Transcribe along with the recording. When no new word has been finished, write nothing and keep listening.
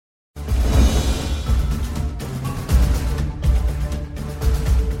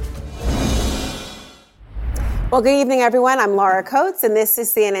Well, good evening, everyone. I'm Laura Coates, and this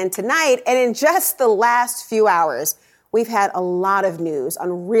is CNN Tonight. And in just the last few hours, we've had a lot of news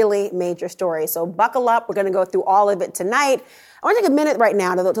on really major stories. So buckle up. We're going to go through all of it tonight. I want to take a minute right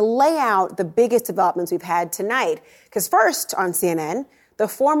now to lay out the biggest developments we've had tonight. Because first on CNN, the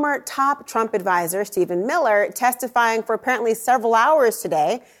former top Trump advisor, Stephen Miller, testifying for apparently several hours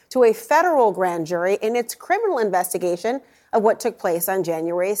today to a federal grand jury in its criminal investigation of what took place on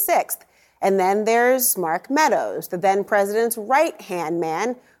January 6th. And then there's Mark Meadows, the then president's right-hand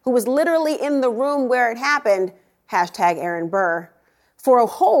man, who was literally in the room where it happened, #Aaron Burr, for a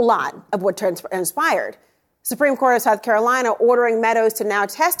whole lot of what transpired. Supreme Court of South Carolina ordering Meadows to now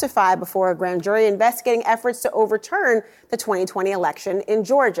testify before a grand jury investigating efforts to overturn the 2020 election in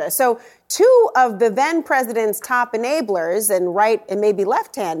Georgia. So two of the then president's top enablers and right and maybe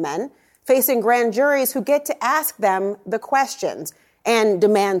left-hand men facing grand juries who get to ask them the questions and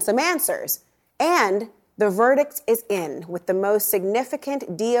demand some answers. And the verdict is in, with the most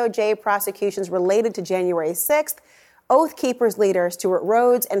significant DOJ prosecutions related to January 6th. Oath Keepers leader Stuart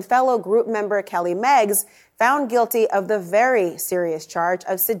Rhodes and fellow group member Kelly Meggs found guilty of the very serious charge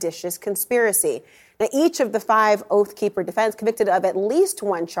of seditious conspiracy. Now, each of the 5 Oath Keeper defendants convicted of at least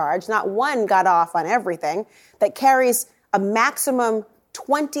one charge, not one got off on everything, that carries a maximum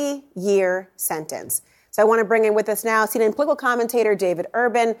 20-year sentence. So I want to bring in with us now CNN political commentator David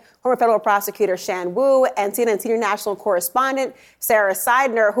Urban, former federal prosecutor Shan Wu, and CNN senior national correspondent Sarah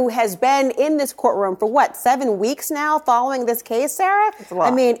Seidner, who has been in this courtroom for 7 weeks now following this case, Sarah? It's a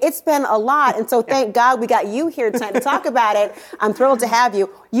lot. I mean, it's been a lot. And so thank God we got you here tonight to talk about it. I'm thrilled to have you.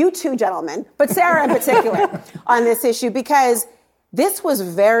 You two gentlemen, but Sarah in particular, on this issue, because this was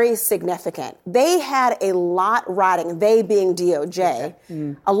very significant. They had a lot riding, they being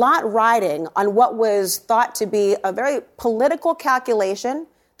DOJ, a lot riding on what was thought to be a very political calculation.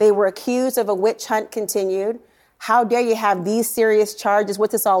 They were accused of a witch hunt continued. How dare you have these serious charges?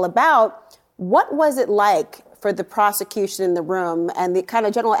 What's this all about? What was it like for the prosecution in the room and the kind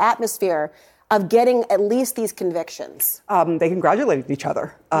of general atmosphere of getting at least these convictions? They congratulated each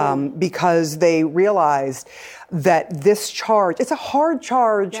other because they realized that this charge, it's a hard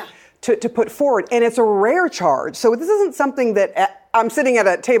charge to put forward, and it's a rare charge. So this isn't something that I'm sitting at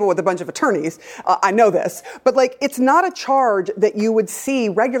a table with a bunch of attorneys. I know this, but it's not a charge that you would see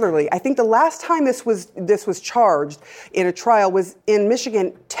regularly. I think the last time this was charged in a trial was in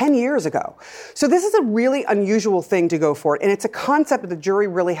Michigan 10 years ago. So this is a really unusual thing to go for, and it's a concept that the jury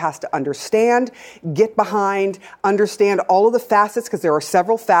really has to understand, get behind, understand all of the facets, because there are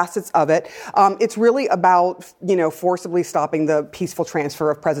several facets of it. It's really about, forcibly stopping the peaceful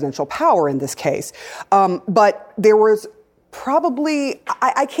transfer of presidential power in this case. But there was probably,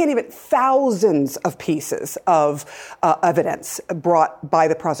 I can't even, thousands of pieces of evidence brought by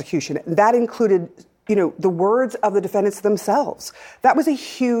the prosecution. That included, the words of the defendants themselves. That was a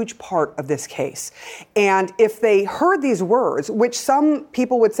huge part of this case. And if they heard these words, which some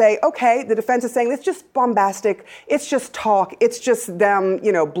people would say, okay, the defense is saying it's just bombastic, it's just talk, it's just them,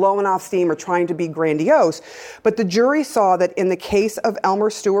 blowing off steam or trying to be grandiose. But the jury saw that in the case of Elmer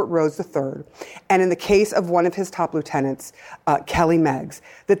Stuart Rhodes III, and in the case of one of his top lieutenants, Kelly Meggs,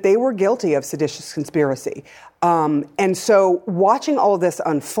 that they were guilty of seditious conspiracy. And so watching all of this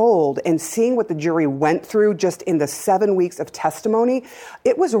unfold and seeing what the jury went through just in the 7 weeks of testimony,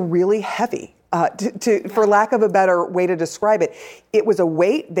 it was really heavy. For lack of a better way to describe it, it was a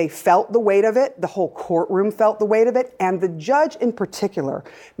weight. They felt the weight of it. The whole courtroom felt the weight of it. And the judge in particular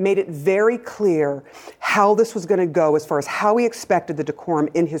made it very clear how this was going to go as far as how he expected the decorum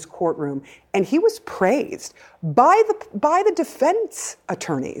in his courtroom. And he was praised by the defense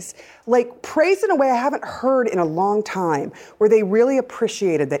attorneys, praised in a way I haven't heard in a long time, where they really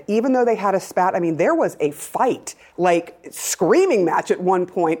appreciated that even though they had a spat, there was a fight, screaming match at one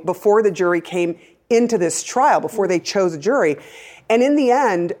point before the jury came into this trial, before they chose a jury. And in the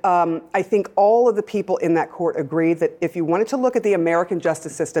end, I think all of the people in that court agreed that if you wanted to look at the American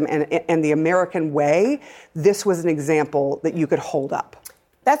justice system and the American way, this was an example that you could hold up.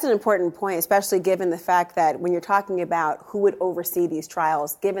 That's an important point, especially given the fact that when you're talking about who would oversee these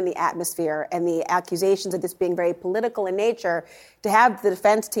trials, given the atmosphere and the accusations of this being very political in nature, to have the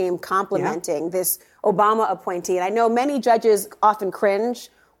defense team complimenting this Obama appointee. And I know many judges often cringe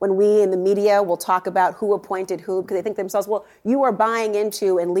when we in the media will talk about who appointed who, because they think to themselves, well, you are buying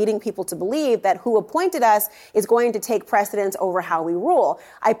into and leading people to believe that who appointed us is going to take precedence over how we rule.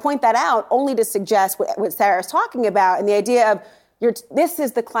 I point that out only to suggest what Sarah's talking about, and the idea of this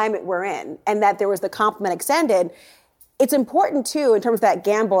is the climate we're in, and that there was the compliment extended. It's important, too, in terms of that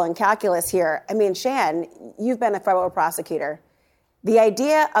gamble and calculus here. Shan, you've been a federal prosecutor. the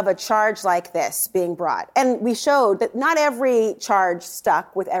idea of a charge like this being brought, and we showed that not every charge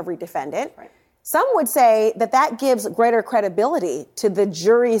stuck with every defendant. Right. Some would say that that gives greater credibility to the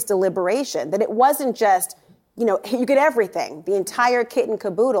jury's deliberation, that it wasn't just, you get everything, the entire kit and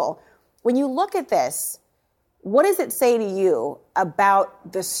caboodle. When you look at this, what does it say to you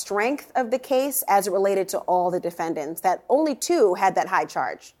about the strength of the case as it related to all the defendants, that only 2 had that high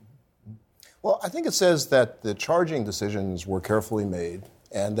charge? Well, I think it says that the charging decisions were carefully made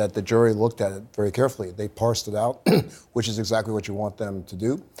and that the jury looked at it very carefully. They parsed it out, which is exactly what you want them to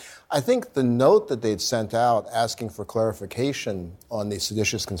do. I think the note that they'd sent out asking for clarification on the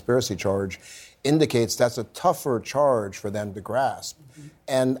seditious conspiracy charge indicates that's a tougher charge for them to grasp. Mm-hmm.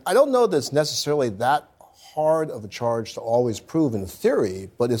 And I don't know that it's necessarily that hard of a charge to always prove in theory,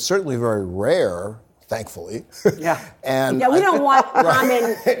 but it's certainly very rare, thankfully. Yeah. And we don't want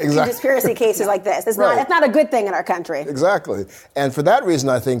common conspiracy cases like this. It's not a good thing in our country. Exactly. And for that reason,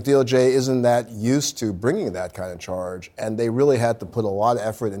 I think DOJ isn't that used to bringing that kind of charge, and they really had to put a lot of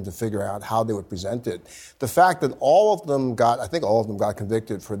effort into figuring out how they would present it. The fact that all of them got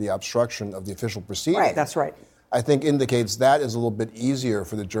convicted for the obstruction of the official proceeding. Right, that's right. I think indicates that is a little bit easier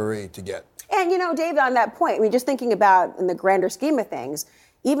for the jury to get. And, David, on that point, just thinking about in the grander scheme of things,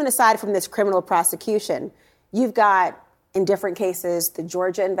 even aside from this criminal prosecution, you've got, in different cases, the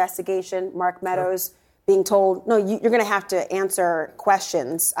Georgia investigation, Mark Meadows being told, no, you're going to have to answer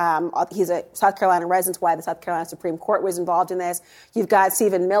questions. He's a South Carolina resident, why the South Carolina Supreme Court was involved in this. You've got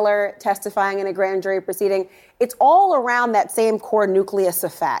Stephen Miller testifying in a grand jury proceeding. It's all around that same core nucleus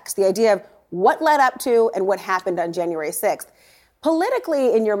of facts, the idea of what led up to and what happened on January 6th.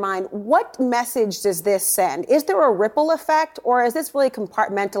 Politically, in your mind, what message does this send? Is there a ripple effect, or is this really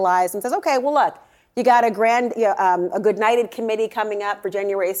compartmentalized and says, okay, well, look, you got a good nighted committee coming up for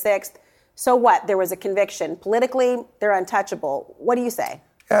January 6th. So what? There was a conviction. Politically, they're untouchable. What do you say?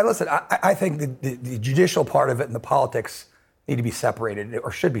 Yeah, listen, I think the judicial part of it and the politics need to be separated,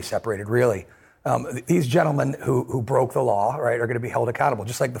 or should be separated, really. These gentlemen who broke the law, right, are going to be held accountable,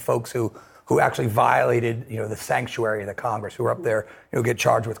 just like the folks who actually violated, the sanctuary of the Congress, who are up there, get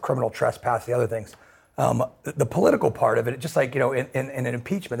charged with criminal trespass, the other things. The political part of it, just like, in an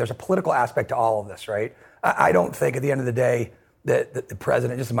impeachment, there's a political aspect to all of this, right? I don't think at the end of the day that the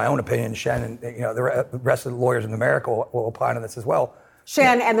president, just in my own opinion, Shen, and the rest of the lawyers in America will opine on this as well.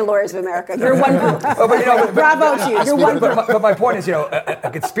 Shen and the lawyers of America. You're one vote. Bravo to you. You're one vote. But my point is, a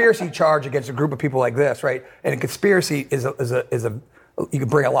conspiracy charge against a group of people like this, right? And a conspiracy is a you can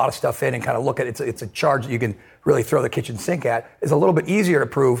bring a lot of stuff in and kind of look at it. It's a charge that you can really throw the kitchen sink at. It's a little bit easier to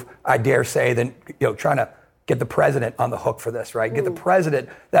prove, I dare say, than trying to get the president on the hook for this, right? Get the president.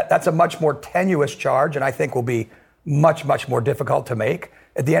 That's a much more tenuous charge, and I think will be much, much more difficult to make.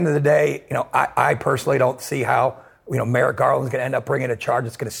 At the end of the day, I personally don't see how Merrick Garland's going to end up bringing a charge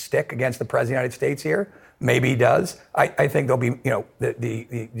that's going to stick against the president of the United States here. Maybe he does. I think there'll be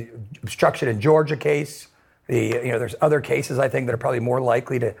the obstruction in Georgia case. There's other cases, I think, that are probably more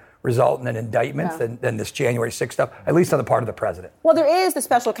likely to result in an indictment than this January 6th stuff, at least on the part of the president. Well, there is the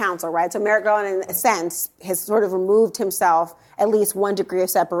special counsel, right? So Merrick Garland, in a sense, has sort of removed himself at least one degree of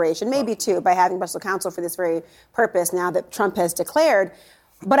separation, maybe two, by having special counsel for this very purpose now that Trump has declared.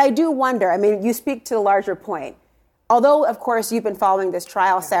 But I do wonder, you speak to the larger point. Although, of course, you've been following this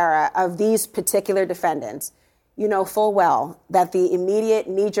trial, Sarah, of these particular defendants, you know full well that the immediate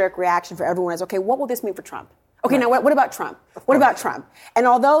knee-jerk reaction for everyone is, okay, what will this mean for Trump? Okay, now what about Trump? What about Trump? And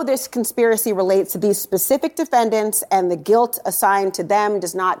although this conspiracy relates to these specific defendants and the guilt assigned to them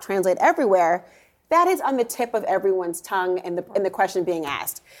does not translate everywhere, that is on the tip of everyone's tongue and the question being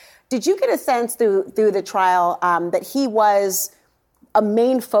asked. Did you get a sense through the trial that he was a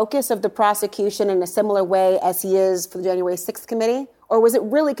main focus of the prosecution in a similar way as he is for the January 6th committee? Or was it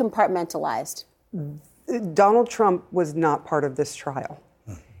really compartmentalized? Donald Trump was not part of this trial,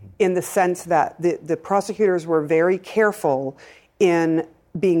 in the sense that the prosecutors were very careful in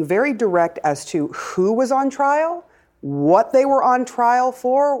being very direct as to who was on trial, what they were on trial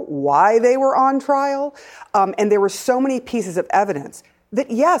for, why they were on trial. And there were so many pieces of evidence that,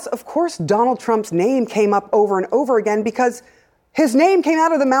 yes, of course, Donald Trump's name came up over and over again because his name came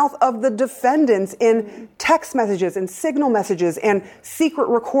out of the mouth of the defendants in text messages and signal messages and secret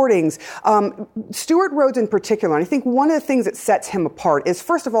recordings. Stuart Rhodes in particular, and I think one of the things that sets him apart is,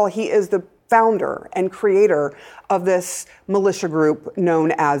 first of all, he is the founder and creator of this militia group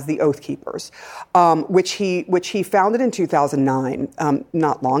known as the Oath Keepers, which he founded in 2009,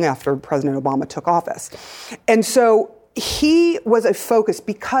 not long after President Obama took office. And so he was a focus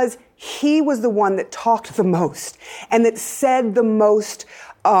because he was the one that talked the most and that said the most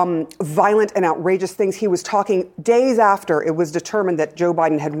violent and outrageous things. He was talking days after it was determined that Joe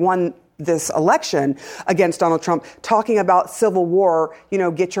Biden had won this election against Donald Trump, talking about civil war,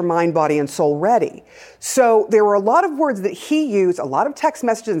 get your mind, body, and soul ready. So there were a lot of words that he used, a lot of text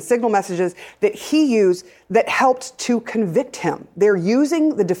messages and signal messages that he used that helped to convict him. They're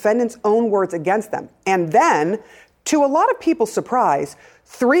using the defendant's own words against them. And then, to a lot of people's surprise,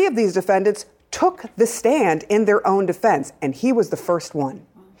 3 of these defendants took the stand in their own defense, and he was the first one.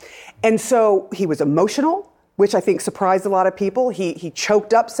 And so he was emotional, which I think surprised a lot of people. He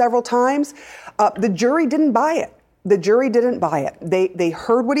choked up several times. The jury didn't buy it. The jury didn't buy it. They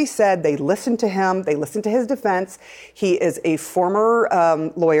heard what he said. They listened to him. They listened to his defense. He is a former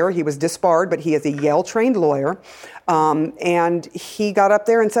lawyer. He was disbarred, but he is a Yale-trained lawyer. And he got up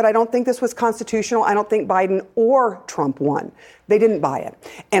there and said, I don't think this was constitutional. I don't think Biden or Trump won. They didn't buy it.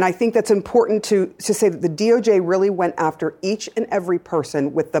 And I think that's important to say that the DOJ really went after each and every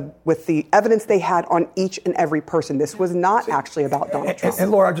person with the evidence they had on each and every person. This was not actually about Donald Trump.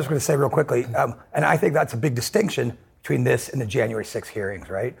 And Laura, I'm just going to say real quickly, and I think that's a big distinction between this and the January 6th hearings,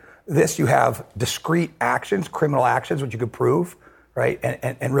 right? This, you have discrete actions, criminal actions, which you could prove, right?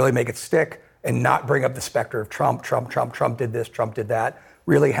 And really make it stick and not bring up the specter of Trump did this, Trump did that,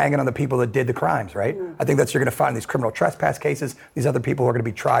 really hanging on the people that did the crimes, right? I think that's you're going to find these criminal trespass cases, these other people who are going to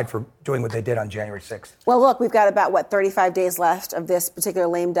be tried for doing what they did on January 6th. Well, look, we've got about, 35 days left of this particular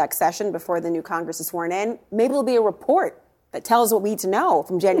lame duck session before the new Congress is sworn in. Maybe there'll be a report that tells what we need to know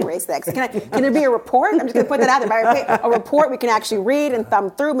from January 6th. Can there be a report? I'm just going to put that out there. A report we can actually read and thumb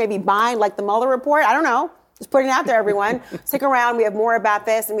through, maybe bind like the Mueller report. I don't know. Just putting it out there, everyone. Stick around. We have more about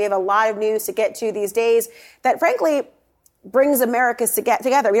this, and we have a lot of news to get to these days that, frankly, brings Americans to get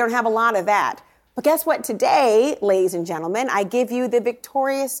together. We don't have a lot of that. But guess what? Today, ladies and gentlemen, I give you the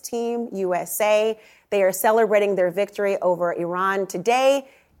victorious Team USA. They are celebrating their victory over Iran today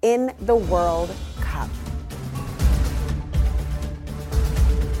in the World Cup.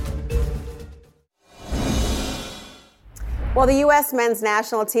 Well, the U.S. men's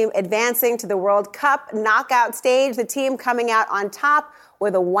national team advancing to the World Cup knockout stage, the team coming out on top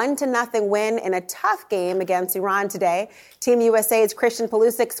with a 1-0 win in a tough game against Iran today. Team USA's Christian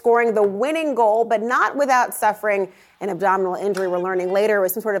Pulisic scoring the winning goal, but not without suffering an abdominal injury. We're learning later it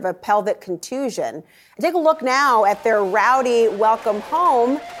was some sort of a pelvic contusion. Take a look now at their rowdy welcome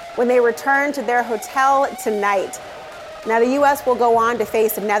home when they return to their hotel tonight. Now, the U.S. will go on to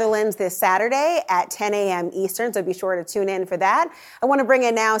face the Netherlands this Saturday at 10 a.m. Eastern, so be sure to tune in for that. I want to bring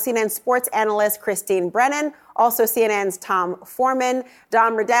in now CNN sports analyst Christine Brennan, also CNN's Tom Foreman,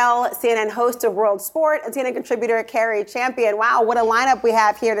 Don Riddell, CNN host of World Sport, and CNN contributor Carrie Champion. Wow, what a lineup we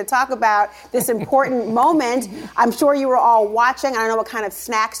have here to talk about this important moment. I'm sure you were all watching. I don't know what kind of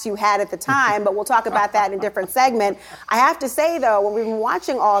snacks you had at the time, but we'll talk about that in a different segment. I have to say, though, when we've been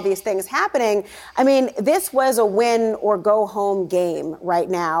watching all these things happening, I mean, this was a win or go home game right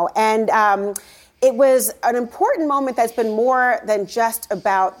now. And it was an important moment that's been more than just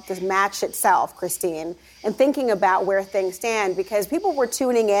about the match itself, Christine, and thinking about where things stand, because people were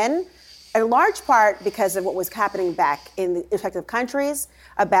tuning in large part because of what was happening back in the respective countries,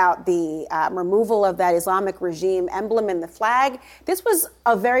 about the removal of that Islamic regime emblem in the flag. This was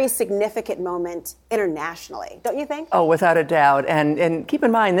a very significant moment internationally, don't you think? Oh, without a doubt. And keep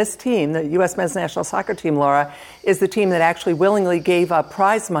in mind, this team, the U.S. men's national soccer team, Laura, is the team that actually willingly gave up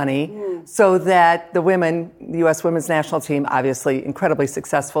prize money so that the women, the U.S. women's national team, obviously incredibly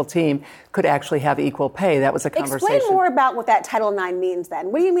successful team, could actually have equal pay. That was a conversation. Explain more about what that Title IX means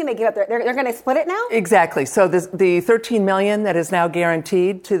then. What do you mean they give up? They're going to split it now? Exactly. So the $13 million that is now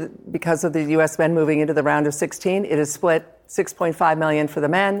guaranteed because of the U.S. men moving into the round of 16, it is split $6.5 million for the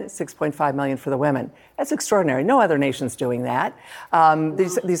men, $6.5 million for the women. That's extraordinary. No other nation's doing that.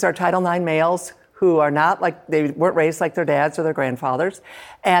 These are Title IX males who are not like, they weren't raised like their dads or their grandfathers.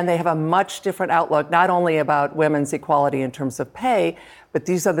 And they have a much different outlook, not only about women's equality in terms of pay, but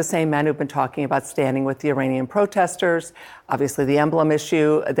these are the same men who've been talking about standing with the Iranian protesters. Obviously, the emblem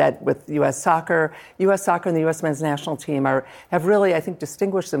issue that with U.S. soccer and the U.S. men's national team have really, I think,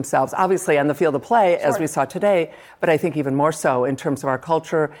 distinguished themselves, obviously on the field of play, as we saw today, but I think even more so in terms of our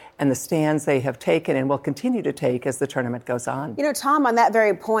culture and the stands they have taken and will continue to take as the tournament goes on. You know, Tom, on that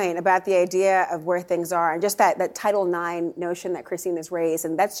very point about the idea of where things are and just that Title IX notion that Christine has raised,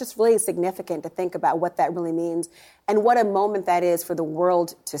 and that's just really significant to think about what that really means and what a moment that is for the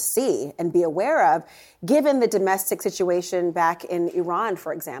world to see and be aware of, given the domestic situation back in Iran,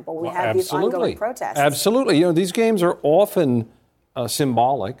 for example. We have these ongoing protests. Absolutely. You know, these games are often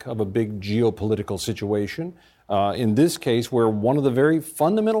symbolic of a big geopolitical situation. In this case, where one of the very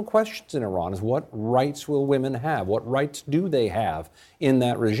fundamental questions in Iran is what rights will women have? What rights do they have in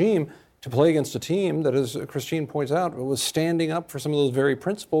that regime to play against a team that, as Christine points out, was standing up for some of those very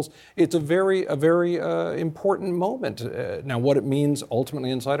principles? It's a very important moment. Now, what it means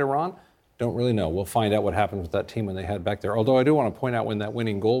ultimately inside Iran, don't really know. We'll find out what happens with that team when they head back there. Although I do want to point out when that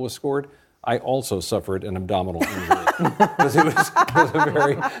winning goal was scored, I also suffered an abdominal injury because it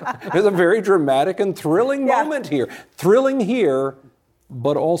was a very dramatic and thrilling moment here. Thrilling here,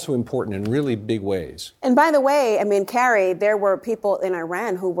 but also important in really big ways. And by the way, I mean, Carrie, there were people in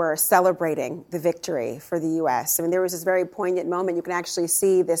Iran who were celebrating the victory for the U.S. I mean, there was this very poignant moment. You can actually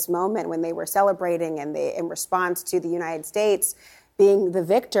see this moment when they were celebrating and in response to the United States being the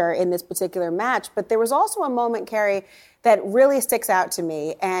victor in this particular match. But there was also a moment, Carrie, that really sticks out to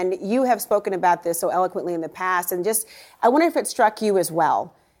me. And you have spoken about this so eloquently in the past. And I wonder if it struck you as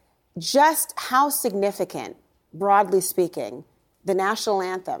well, just how significant, broadly speaking, the national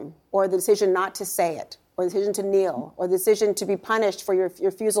anthem, or the decision not to say it, or the decision to kneel, or the decision to be punished for your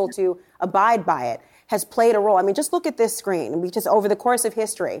refusal to abide by it, has played a role. I mean, just look at this screen. We just, over the course of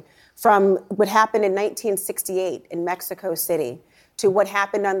history, from what happened in 1968 in Mexico City, to what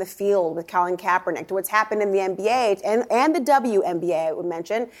happened on the field with Colin Kaepernick, to what's happened in the NBA and the WNBA, I would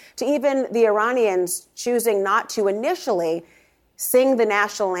mention, to even the Iranians choosing not to initially sing the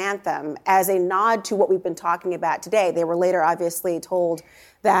national anthem as a nod to what we've been talking about today. They were later obviously told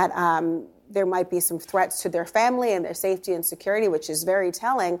that there might be some threats to their family and their safety and security, which is very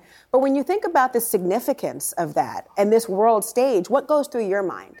telling. But when you think about the significance of that and this world stage, what goes through your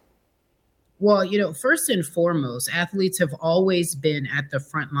mind? Well, first and foremost, athletes have always been at the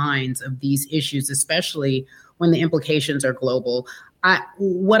front lines of these issues, especially when the implications are global.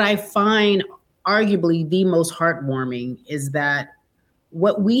 What I find arguably the most heartwarming is that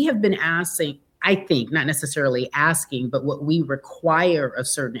what we have been asking, I think, not necessarily asking, but what we require of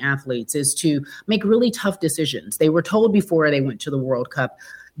certain athletes is to make really tough decisions. They were told before they went to the World Cup,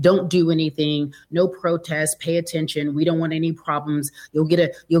 don't do anything, no protest, pay attention. We don't want any problems. You'll get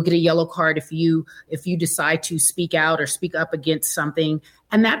a yellow card if you decide to speak out or speak up against something.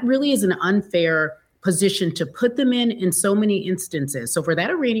 And that really is an unfair position to put them in so many instances. So for that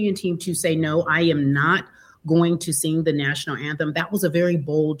Iranian team to say, no, I am not going to sing the national anthem, that was a very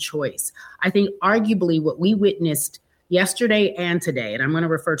bold choice. I think arguably what we witnessed yesterday and today, and I'm going to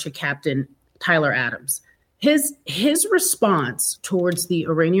refer to Captain Tyler Adams, his response towards the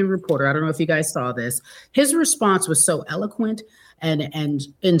Iranian reporter, I don't know if you guys saw this, his response was so eloquent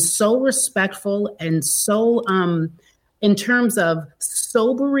and so respectful and so in terms of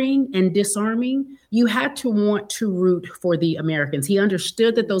sobering and disarming, you had to want to root for the Americans. He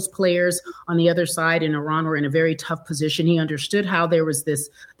understood that those players on the other side in Iran were in a very tough position. He understood how there was this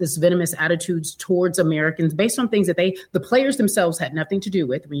venomous attitudes towards Americans based on things that the players themselves had nothing to do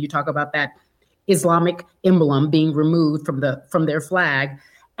with. When you talk about that Islamic emblem being removed from their flag,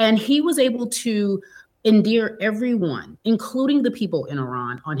 and he was able to endear everyone, including the people in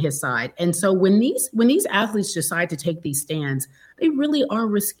Iran, on his side. And so when these athletes decide to take these stands, they really are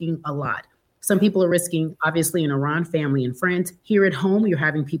risking a lot. Some people are risking, obviously, in Iran, family and friends. Here at home, you're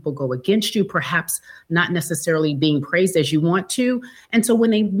having people go against you, perhaps not necessarily being praised as you want to. And so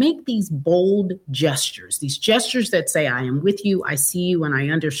when they make these bold gestures, these gestures that say, I am with you, I see you, and I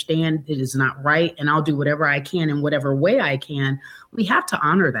understand it is not right, and I'll do whatever I can in whatever way I can, we have to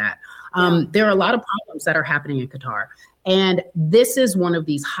honor that. There are a lot of problems that are happening in Qatar. And this is one of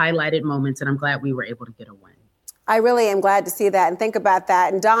these highlighted moments, and I'm glad we were able to get a win. I really am glad to see that and think about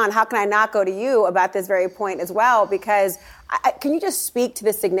that. And Don, how can I not go to you about this very point as well? Because can you just speak to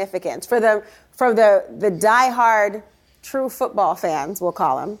the significance for the diehard true football fans, we'll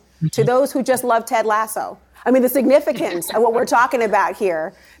call them, to those who just love Ted Lasso? I mean, the significance of what we're talking about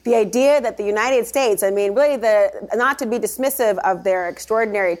here, the idea that the United States, I mean, really not to be dismissive of their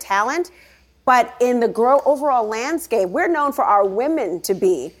extraordinary talent, but in the overall landscape, we're known for our women to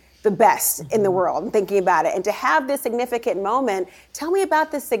be the best in the world, and thinking about it. And to have this significant moment, tell me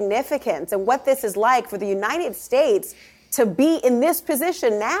about the significance and what this is like for the United States to be in this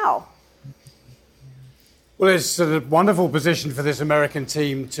position now. Well, it's a wonderful position for this American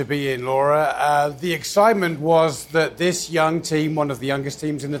team to be in, Laura. The excitement was that this young team, one of the youngest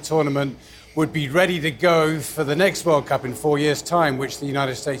teams in the tournament, would be ready to go for the next World Cup in 4 years' time, which the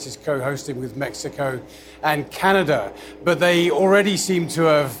United States is co-hosting with Mexico and Canada. But they already seem to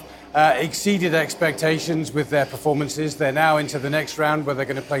have exceeded expectations with their performances. They're now into the next round where they're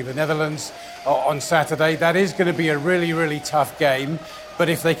going to play the Netherlands on Saturday. That is going to be a really, really tough game. But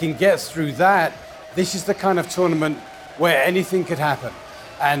if they can get through that, this is the kind of tournament where anything could happen.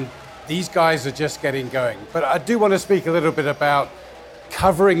 And these guys are just getting going. But I do want to speak a little bit about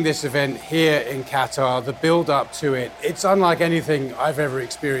covering this event here in Qatar, the build-up to it. It's unlike anything I've ever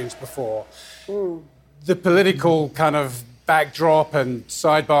experienced before. The political kind of backdrop and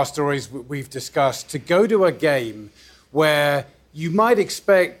sidebar stories we've discussed, to go to a game where you might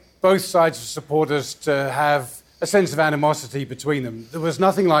expect both sides of supporters to have a sense of animosity between them. There was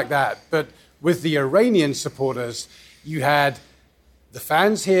nothing like that. But with the Iranian supporters, you had the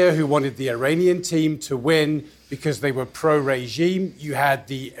fans here who wanted the Iranian team to win because they were pro-regime. You had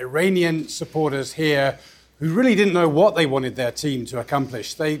the Iranian supporters here who really didn't know what they wanted their team to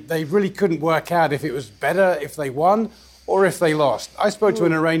accomplish. They really couldn't work out if it was better if they won or if they lost. I spoke to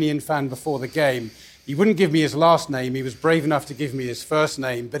an Iranian fan before the game. He wouldn't give me his last name. He was brave enough to give me his first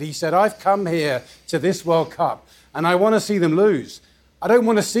name. But he said, I've come here to this World Cup and I want to see them lose. I don't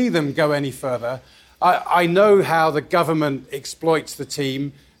want to see them go any further. I know how the government exploits the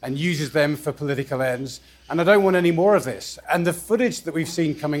team and uses them for political ends, and I don't want any more of this. And the footage that we've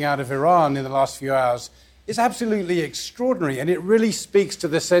seen coming out of Iran in the last few hours is absolutely extraordinary, and it really speaks to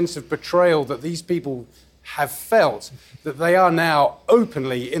the sense of betrayal that these people have felt, that they are now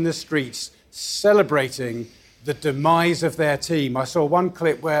openly in the streets celebrating the demise of their team. I saw one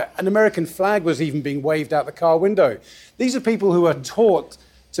clip where an American flag was even being waved out the car window. These are people who are taught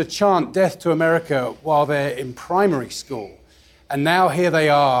to chant death to America while they're in primary school. And now here they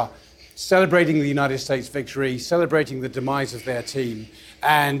are celebrating the United States victory, celebrating the demise of their team.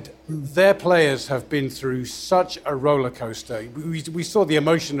 And their players have been through such a roller coaster. We saw the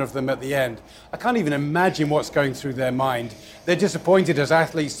emotion of them at the end. I can't even imagine what's going through their mind. They're disappointed as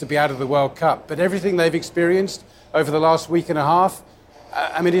athletes to be out of the World Cup, but everything they've experienced over the last week and a half,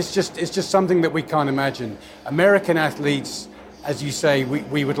 I mean, it's just something that we can't imagine. American athletes, as you say,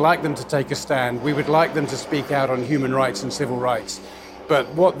 we would like them to take a stand. We would like them to speak out on human rights and civil rights. But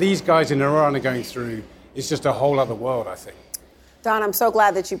what these guys in Iran are going through is just a whole other world, I think. Don, I'm so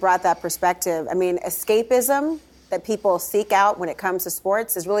glad that you brought that perspective. I mean, escapism that people seek out when it comes to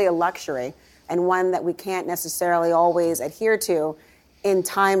sports is really a luxury, and one that we can't necessarily always adhere to in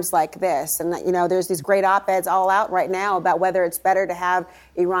times like this. And, you know, there's these great op-eds all out right now about whether it's better to have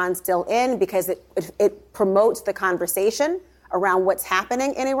Iran still in because it promotes the conversation around what's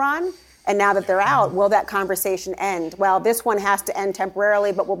happening in Iran. And now that they're out, will that conversation end? Well, this one has to end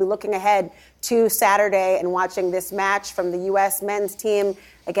temporarily, but we'll be looking ahead to Saturday and watching this match from the U.S. men's team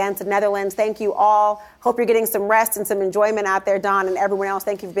against the Netherlands. Thank you all. Hope you're getting some rest and some enjoyment out there, Don, and everyone else.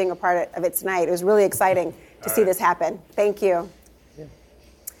 Thank you for being a part of it tonight. It was really exciting to see this happen. Thank you. Yeah.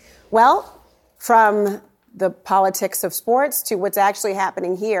 Well, from the politics of sports to what's actually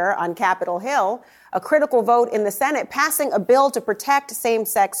happening here on Capitol Hill, a critical vote in the Senate passing a bill to protect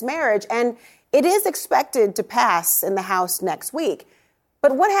same-sex marriage, and it is expected to pass in the House next week.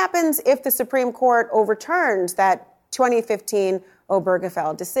 But what happens if the Supreme Court overturns that 2015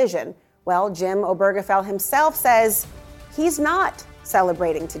 Obergefell decision? Well, Jim Obergefell himself says he's not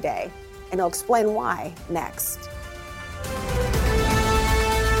celebrating today, and he'll explain why next.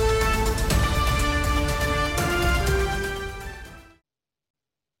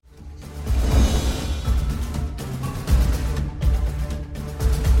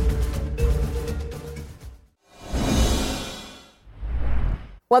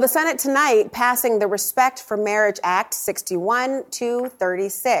 Well, the Senate tonight passing the Respect for Marriage Act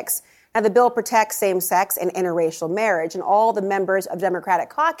 61-36. Now, the bill protects same-sex and interracial marriage, and all the members of the Democratic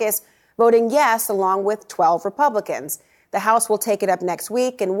caucus voting yes, along with 12 Republicans. The House will take it up next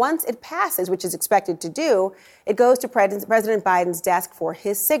week, and once it passes, which is expected to do, it goes to President Biden's desk for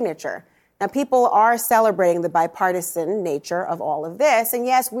his signature. Now, people are celebrating the bipartisan nature of all of this, and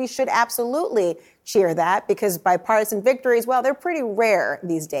yes, we should absolutely cheer that because bipartisan victories, well, they're pretty rare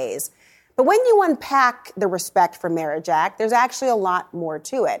these days. But when you unpack the Respect for Marriage Act, there's actually a lot more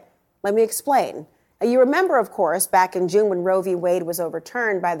to it. Let me explain. Now, you remember, of course, back in June when Roe v. Wade was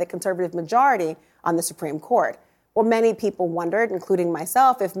overturned by the conservative majority on the Supreme Court. Well, many people wondered, including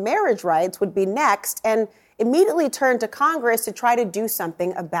myself, if marriage rights would be next and immediately turned to Congress to try to do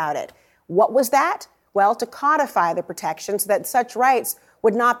something about it. What was that? Well, to codify the protection so that such rights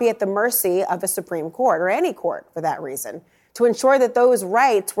would not be at the mercy of the Supreme Court or any court for that reason, to ensure that those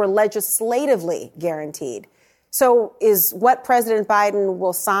rights were legislatively guaranteed. So is what President Biden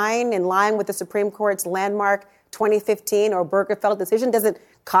will sign in line with the Supreme Court's landmark 2015 Obergefell decision? Does it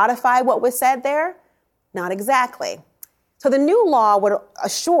codify what was said there? Not exactly. So the new law would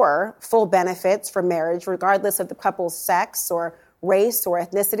assure full benefits for marriage regardless of the couple's sex or race or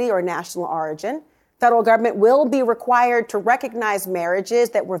ethnicity or national origin. Federal government will be required to recognize marriages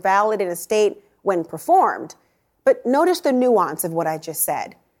that were valid in a state when performed. But notice the nuance of what I just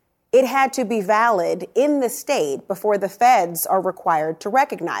said. it had to be valid in the state before the feds are required to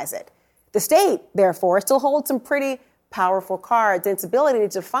recognize it. The state, therefore, still holds some pretty powerful cards in its ability to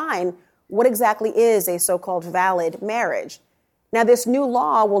define what exactly is a so-called valid marriage. Now, this new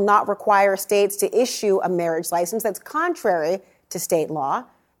law will not require states to issue a marriage license that's contrary to state law,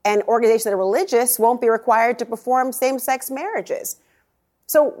 and organizations that are religious won't be required to perform same-sex marriages.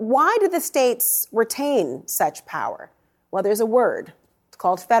 So why do the states retain such power? Well, there's a word. It's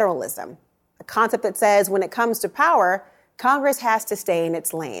called federalism, a concept that says when it comes to power, Congress has to stay in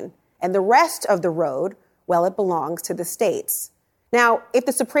its lane, and the rest of the road, well, it belongs to the states. Now, if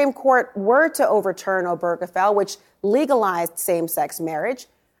the Supreme Court were to overturn Obergefell, which legalized same-sex marriage,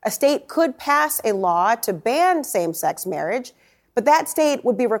 a state could pass a law to ban same-sex marriage, but that state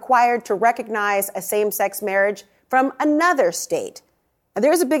would be required to recognize a same-sex marriage from another state. Now,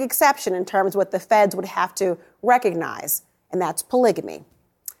 there's a big exception in terms of what the feds would have to recognize, and that's polygamy.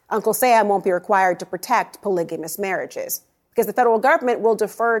 Uncle Sam won't be required to protect polygamous marriages. Because the federal government will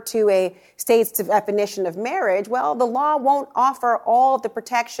defer to a state's definition of marriage, well, the law won't offer all of the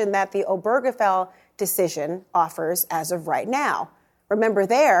protection that the Obergefell decision offers as of right now. Remember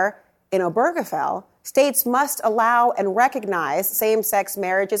there, in Obergefell, states must allow and recognize same-sex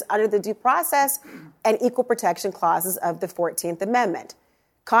marriages under the due process and equal protection clauses of the 14th Amendment.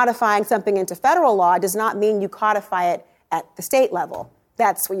 Codifying something into federal law does not mean you codify it at the state level.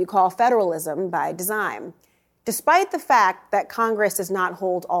 That's what you call federalism by design. Despite the fact that Congress does not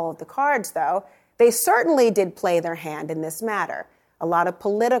hold all of the cards, though, they certainly did play their hand in this matter. A lot of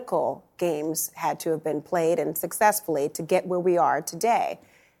political games had to have been played, and successfully, to get where we are today.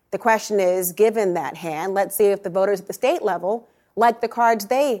 The question is, given that hand, let's see if the voters at the state level like the cards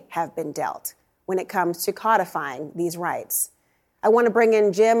they have been dealt when it comes to codifying these rights. I want to bring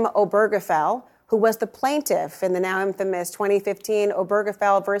in Jim Obergefell, who was the plaintiff in the now infamous 2015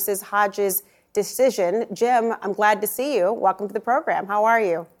 Obergefell versus Hodges decision. Jim, I'm glad to see you. Welcome to the program. How are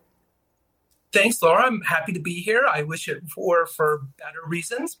you? Thanks, Laura. I'm happy to be here. I wish it were for better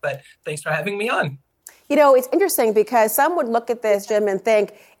reasons, but thanks for having me on. You know, it's interesting because some would look at this, Jim, and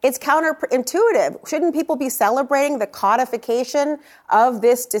think it's counterintuitive. Shouldn't people be celebrating the codification of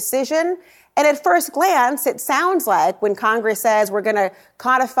this decision? And at first glance, it sounds like when Congress says we're going to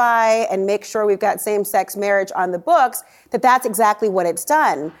codify and make sure we've got same-sex marriage on the books, that that's exactly what it's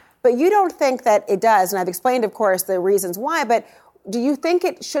done. But you don't think that it does, and I've explained, of course, the reasons why, but do you think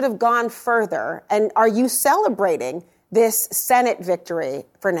it should have gone further? And are you celebrating this Senate victory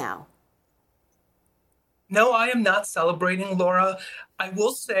for now? No, I am not celebrating, Laura. I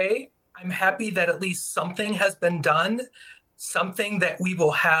will say I'm happy that at least something has been done, something that we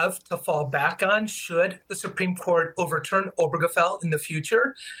will have to fall back on should the Supreme Court overturn Obergefell in the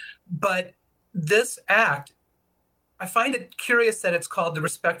future. But this act, I find it curious that it's called the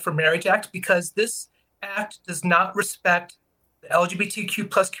Respect for Marriage Act, because this act does not respect the LGBTQ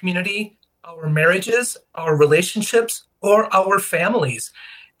plus community, our marriages, our relationships, or our families.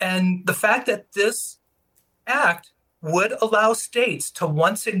 And the fact that this act would allow states to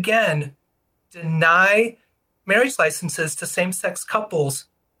once again deny marriage licenses to same-sex couples,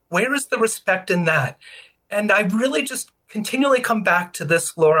 where is the respect in that? And I really just continually come back to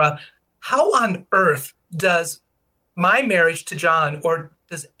this, Laura. How on earth does my marriage to John, or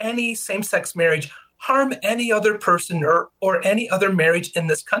does any same-sex marriage, harm any other person or any other marriage in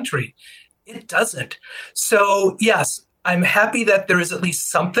this country? It doesn't. So yes, I'm happy that there is at least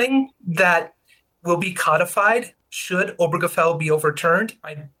something that will be codified should Obergefell be overturned.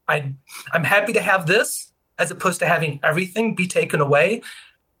 I'm happy to have this as opposed to having everything be taken away.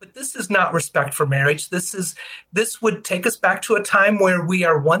 But this is not respect for marriage. This would take us back to a time where we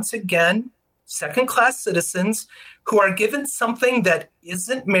are once again second-class citizens who are given something that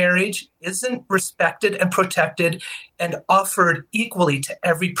isn't marriage, isn't respected and protected, and offered equally to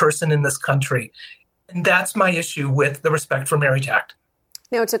every person in this country. And that's my issue with the Respect for Marriage Act.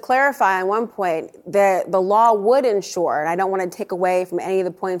 Now, to clarify on one point, the law would ensure, and I don't want to take away from any of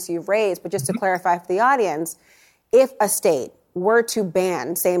the points you've raised, but just to clarify for the audience, if a state were to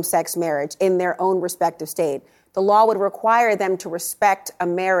ban same-sex marriage in their own respective state, the law would require them to respect a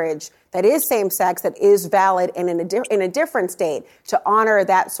marriage that is same-sex, that is valid in a different state, to honor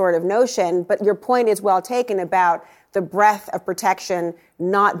that sort of notion. But your point is well taken about the breadth of protection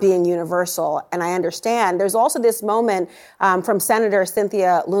not being universal. And I understand. There's also this moment from Senator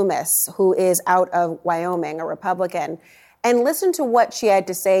Cynthia Loomis, who is out of Wyoming, a Republican. And listen to what she had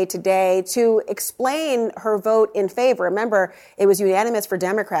to say today to explain her vote in favor. Remember, it was unanimous for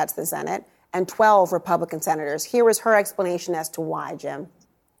Democrats in the Senate and 12 Republican senators. Here was her explanation as to why, Jim.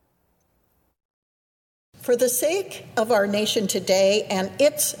 For the sake of our nation today and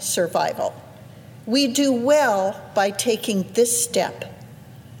its survival, we do well by taking this step,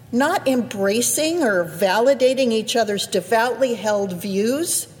 not embracing or validating each other's devoutly held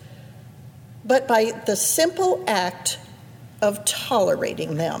views, but by the simple act of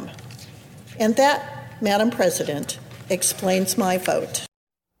tolerating them. And that, Madam President, explains my vote.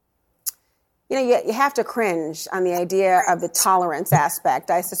 You know, you have to cringe on the idea of the tolerance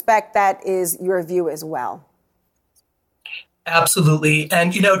aspect. I suspect that is your view as well. Absolutely.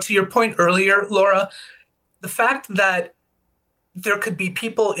 And, you know, to your point earlier, Laura, the fact that there could be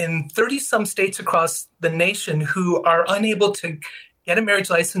people in 30-some states across the nation who are unable to get a marriage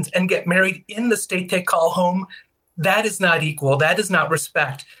license and get married in the state they call home, that is not equal. That is not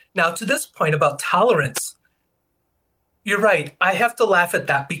respect. Now, to this point about tolerance, you're right. I have to laugh at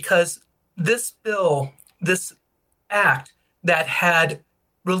that because this bill, this act that had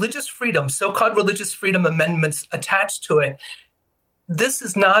religious freedom, so-called religious freedom amendments attached to it, this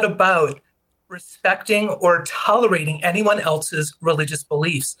is not about respecting or tolerating anyone else's religious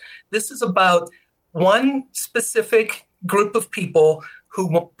beliefs. This is about one specific group of people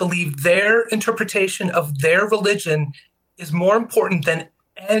who believe their interpretation of their religion is more important than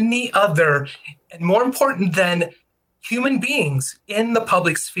any other and more important than human beings in the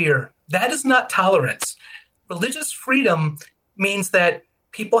public sphere. That is not tolerance. Religious freedom means that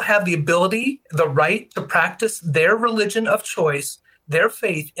people have the ability, the right to practice their religion of choice, their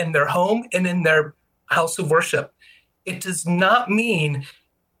faith in their home and in their house of worship. It does not mean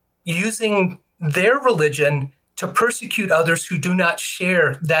using their religion to persecute others who do not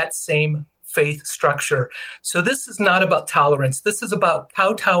share that same faith structure. So this is not about tolerance. This is about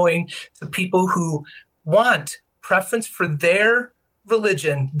kowtowing to people who want preference for their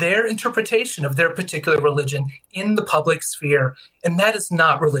religion, their interpretation of their particular religion in the public sphere. And that is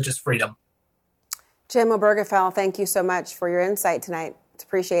not religious freedom. Jim Obergefell, thank you so much for your insight tonight. It's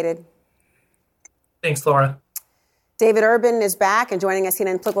appreciated. Thanks, Laura. David Urban is back and joining us,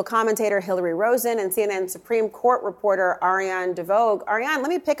 CNN political commentator Hillary Rosen and CNN Supreme Court reporter Ariane DeVoe. Ariane, let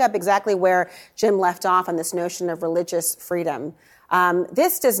me pick up exactly where Jim left off on this notion of religious freedom.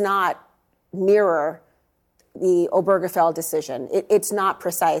 This does not mirror the Obergefell decision. It's not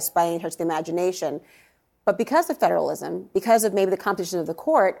precise by any stretch of the imagination. But because of federalism, because of maybe the composition of the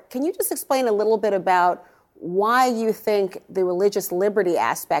court, can you just explain a little bit about why you think the religious liberty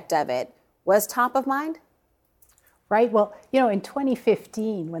aspect of it was top of mind? Right. Well, in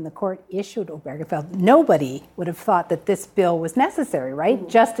 2015, when the court issued Obergefell, nobody would have thought that this bill was necessary, right? Mm-hmm.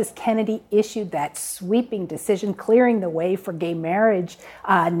 Justice Kennedy issued that sweeping decision clearing the way for gay marriage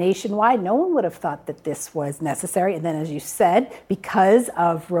nationwide. No one would have thought that this was necessary. And then, as you said, because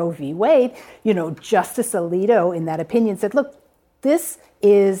of Roe v. Wade, Justice Alito in that opinion said, look, this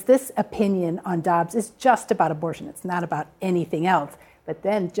opinion on Dobbs is just about abortion. It's not about anything else. But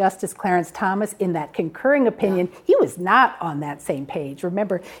then Justice Clarence Thomas, in that concurring opinion, he was not on that same page.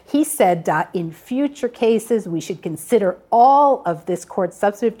 Remember, he said in future cases, we should consider all of this court's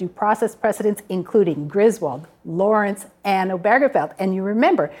substantive due process precedents, including Griswold, Lawrence, and Obergefell. And you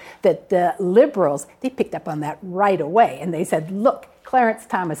remember that the liberals, they picked up on that right away. And they said, look, Clarence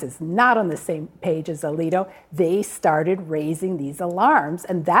Thomas is not on the same page as Alito. They started raising these alarms,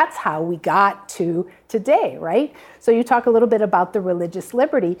 and that's how we got to today, right? So you talk a little bit about the religious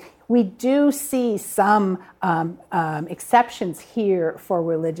liberty. We do see some exceptions here for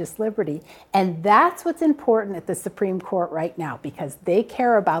religious liberty, and that's what's important at the Supreme Court right now, because they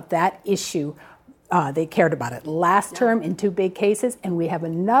care about that issue. They cared about it last term in two big cases, and we have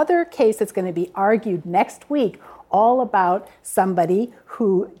another case that's going to be argued next week all about somebody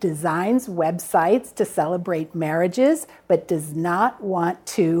who designs websites to celebrate marriages, but does not want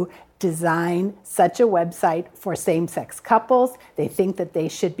to design such a website for same-sex couples. They think that they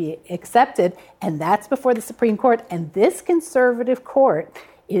should be accepted, and that's before the Supreme Court. And this conservative court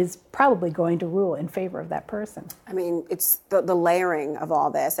is probably going to rule in favor of that person. I mean, it's the layering of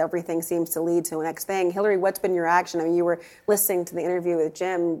all this. Everything seems to lead to the next thing. Hillary, what's been your reaction? I mean, you were listening to the interview with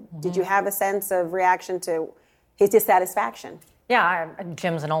Jim. Mm-hmm. Did you have a sense of reaction to his dissatisfaction? Yeah,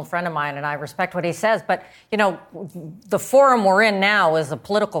 Jim's an old friend of mine, and I respect what he says. But, the forum we're in now is a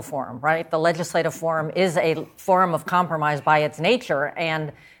political forum, right? The legislative forum is a forum of compromise by its nature,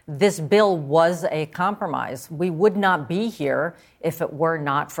 and this bill was a compromise. We would not be here if it were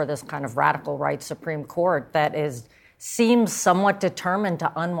not for this kind of radical right Supreme Court that seems somewhat determined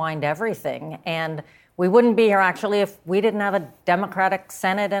to unwind everything. And we wouldn't be here, actually, if we didn't have a Democratic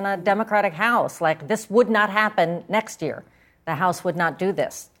Senate and a Democratic House. Like, this would not happen next year. The House would not do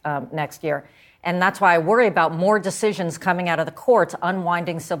this next year. And that's why I worry about more decisions coming out of the courts,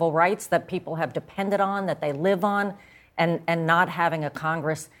 unwinding civil rights that people have depended on, that they live on, and not having a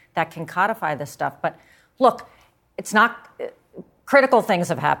Congress that can codify this stuff. But look, it's not critical things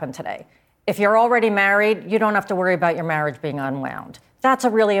have happened today. If you're already married, you don't have to worry about your marriage being unwound. That's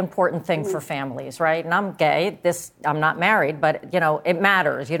a really important thing for families, right? And I'm gay. I'm not married, but, it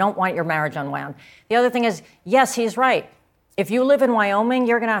matters. You don't want your marriage unwound. The other thing is, yes, he's right. If you live in Wyoming,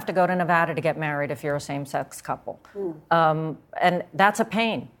 you're going to have to go to Nevada to get married if you're a same-sex couple. And that's a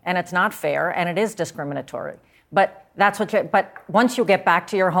pain, and it's not fair, and it is discriminatory. But but once you get back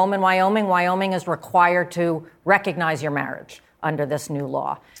to your home in Wyoming, Wyoming is required to recognize your marriage under this new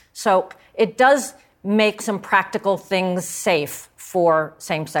law. So it does make some practical things safe for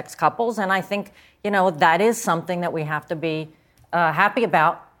same-sex couples. And I think, that is something that we have to be happy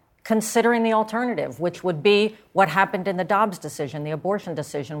about, considering the alternative, which would be what happened in the Dobbs decision, the abortion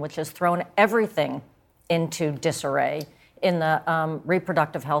decision, which has thrown everything into disarray in the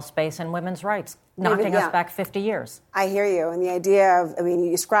reproductive health space and women's rights, knocking us back 50 years. I hear you. And the idea of, you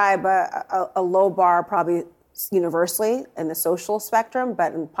describe a low bar probably universally in the social spectrum,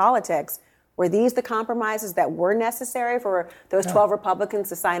 but in politics, were these the compromises that were necessary for those 12 Republicans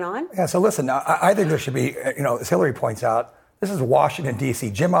to sign on? Yeah, so listen, I think there should be, as Hillary points out, this is Washington,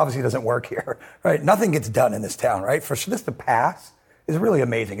 D.C. Jim obviously doesn't work here, right? Nothing gets done in this town, right? For this to pass is really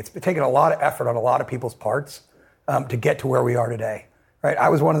amazing. It's taken a lot of effort on a lot of people's parts to get to where we are today, right? I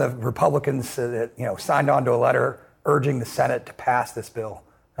was one of the Republicans that, signed on to a letter urging the Senate to pass this bill.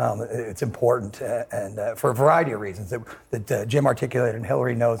 It's important, and for a variety of reasons that Jim articulated and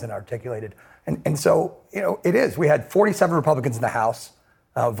Hillary knows and articulated. And so, it is. We had 47 Republicans in the House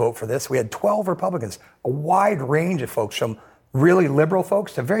vote for this. We had 12 Republicans, a wide range of folks, from really liberal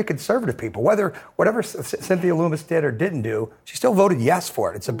folks to very conservative people. Whatever Cynthia Lummis did or didn't do, she still voted yes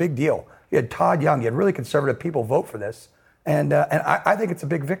for it. It's a big deal. You had Todd Young, you had really conservative people vote for this. And I think it's a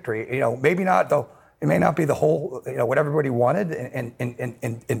big victory. Maybe not though. It may not be the whole, what everybody wanted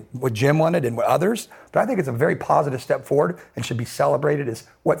and what Jim wanted and what others, but I think it's a very positive step forward and should be celebrated as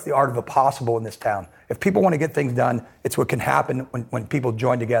what's the art of the possible in this town. If people want to get things done, it's what can happen when people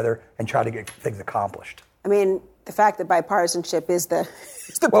join together and try to get things accomplished. The fact that bipartisanship is the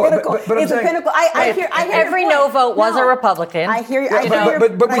pinnacle. But it's the pinnacle. I hear every no vote was a Republican. I hear you.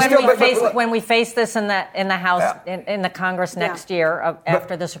 When we face this in the House, in the Congress next year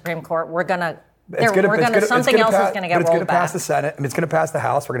after the Supreme Court, something else is going to get rolled back. But it's going to pass the Senate. It's going to pass the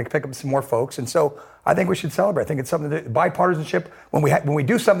House. We're going to pick up some more folks, and so I think we should celebrate. I think it's something that bipartisanship. When we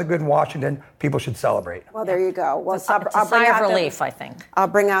do something good in Washington, people should celebrate. Well, there you go. Well, it's a sign of relief, I think. I'll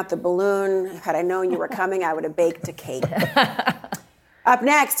bring out the balloon. Had I known you were coming, I would have baked a cake. Up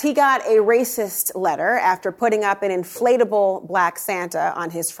next, he got a racist letter after putting up an inflatable black Santa on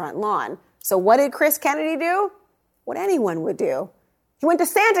his front lawn. So what did Chris Kennedy do? What anyone would do. He went to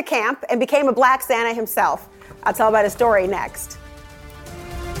Santa camp and became a black Santa himself. I'll tell about his story next.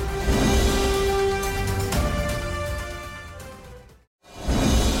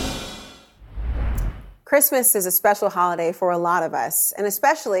 Christmas is a special holiday for a lot of us, and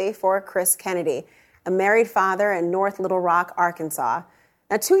especially for Chris Kennedy, a married father in North Little Rock, Arkansas.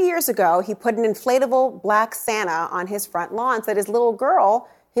 Now, 2 years ago, he put an inflatable black Santa on his front lawn so that his little girl,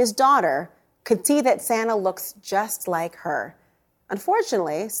 his daughter, could see that Santa looks just like her.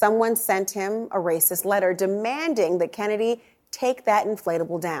 Unfortunately, someone sent him a racist letter demanding that Kennedy take that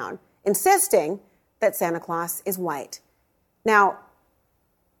inflatable down, insisting that Santa Claus is white. Now,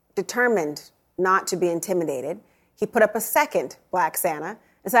 determined not to be intimidated, he put up a second black Santa,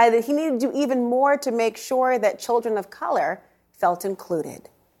 decided that he needed to do even more to make sure that children of color felt included.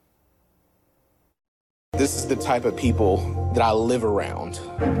 This is the type of people that I live around.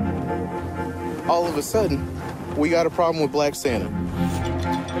 All of a sudden, we got a problem with black Santa.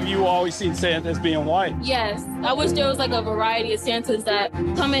 Have you always seen Santa as being white? Yes. I wish there was like a variety of Santas that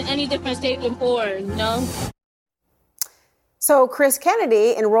come in any different shape and form, So Chris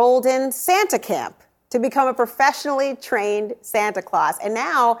Kennedy enrolled in Santa camp to become a professionally trained Santa Claus. And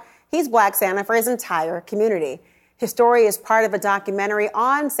now he's Black Santa for his entire community. His story is part of a documentary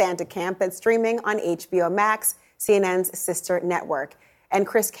on Santa camp that's streaming on HBO Max, CNN's sister network. And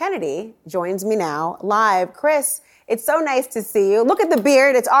Chris Kennedy joins me now live. Chris, it's so nice to see you. Look at the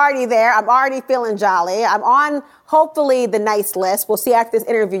beard. It's already there. I'm already feeling jolly. I'm on, hopefully, the nice list. We'll see after this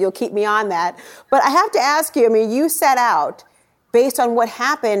interview. You'll keep me on that. But I have to ask you, you set out based on what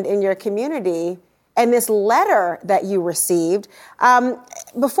happened in your community and this letter that you received.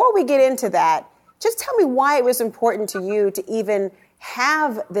 Before we get into that, just tell me why it was important to you to even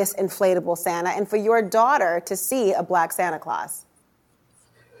have this inflatable Santa and for your daughter to see a black Santa Claus.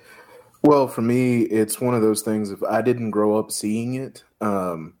 Well, for me, it's one of those things. If I didn't grow up seeing it,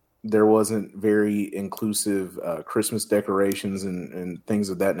 there wasn't very inclusive Christmas decorations and things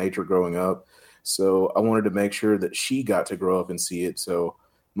of that nature growing up. So I wanted to make sure that she got to grow up and see it. So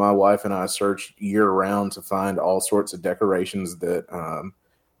my wife and I searched year round to find all sorts of decorations that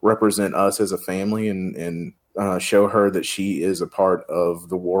represent us as a family and show her that she is a part of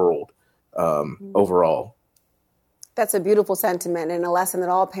the world overall. That's a beautiful sentiment and a lesson that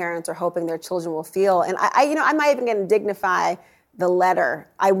all parents are hoping their children will feel. And I'm not even going to dignify the letter.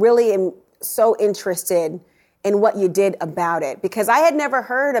 I really am so interested in what you did about it, because I had never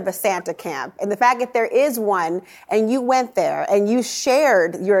heard of a Santa camp, and the fact that there is one and you went there and you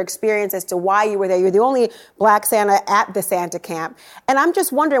shared your experience as to why you were there. You're the only Black Santa at the Santa camp. And I'm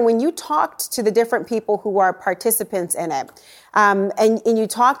just wondering, when you talked to the different people who are participants in it, and you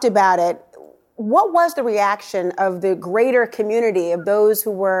talked about it, what was the reaction of the greater community of those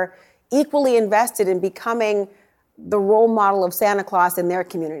who were equally invested in becoming the role model of Santa Claus in their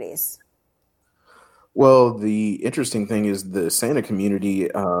communities? Well, the interesting thing is the Santa community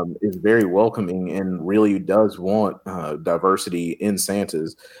is very welcoming and really does want diversity in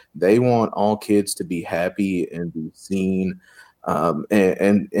Santas. They want all kids to be happy and be seen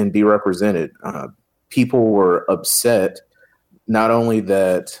and be represented. People were upset, not only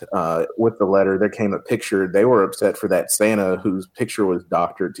that with the letter there came a picture, they were upset for that Santa whose picture was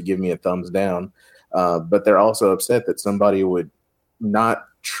doctored to give me a thumbs down. But they're also upset that somebody would not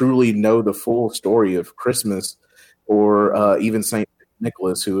truly know the full story of Christmas or even St.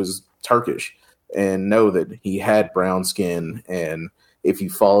 Nicholas, who is Turkish, and know that he had brown skin. And if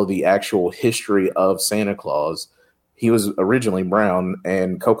you follow the actual history of Santa Claus, he was originally brown,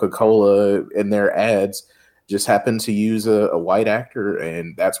 and Coca-Cola in their ads just happened to use a white actor,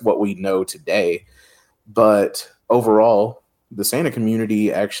 and that's what we know today. But overall, the Santa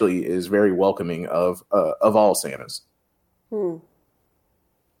community actually is very welcoming of all Santas.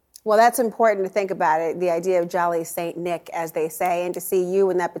 Well, that's important to think about it, the idea of Jolly St. Nick, as they say, and to see you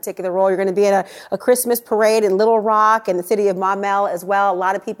in that particular role. You're going to be at a Christmas parade in Little Rock and the city of Maumelle as well. A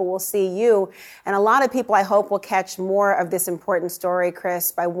lot of people will see you, and a lot of people, I hope, will catch more of this important story,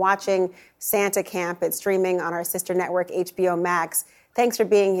 Chris, by watching Santa Camp. It's streaming on our sister network, HBO Max. Thanks for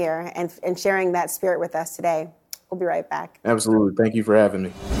being here and sharing that spirit with us today. We'll be right back. Absolutely. Thank you for having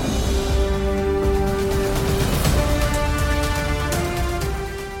me.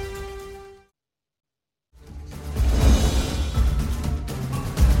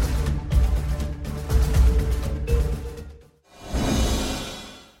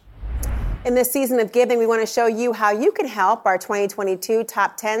 In this season of giving, we want to show you how you can help our 2022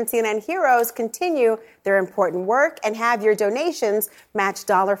 Top 10 CNN Heroes continue their important work and have your donations match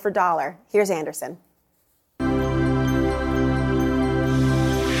dollar for dollar. Here's Anderson.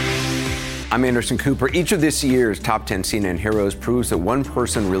 I'm Anderson Cooper. Each of this year's Top 10 CNN Heroes proves that one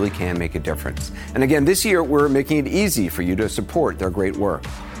person really can make a difference. And again, this year, we're making it easy for you to support their great work.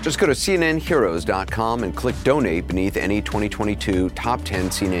 Just go to CNNHeroes.com and click Donate beneath any 2022 Top 10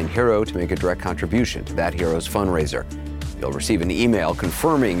 CNN Hero to make a direct contribution to that hero's fundraiser. You'll receive an email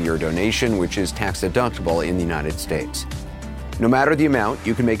confirming your donation, which is tax deductible in the United States. No matter the amount,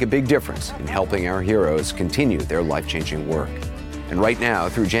 you can make a big difference in helping our heroes continue their life-changing work. And right now,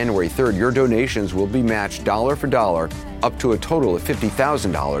 through January 3rd, your donations will be matched dollar for dollar up to a total of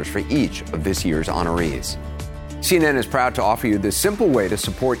 $50,000 for each of this year's honorees. CNN is proud to offer you this simple way to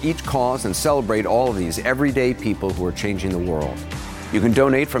support each cause and celebrate all of these everyday people who are changing the world. You can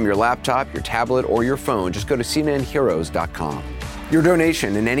donate from your laptop, your tablet, or your phone. Just go to CNNHeroes.com. Your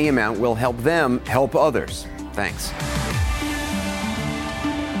donation in any amount will help them help others. Thanks.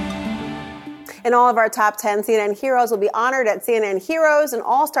 And all of our Top 10 CNN Heroes will be honored at CNN Heroes, an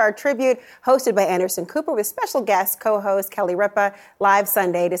all-star tribute hosted by Anderson Cooper with special guest co-host Kelly Ripa, live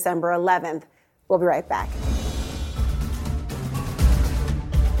Sunday, December 11th. We'll be right back.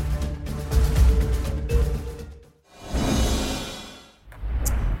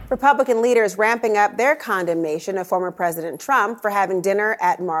 Republican leaders ramping up their condemnation of former President Trump for having dinner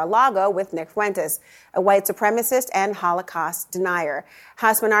at Mar-a-Lago with Nick Fuentes, a white supremacist and Holocaust denier.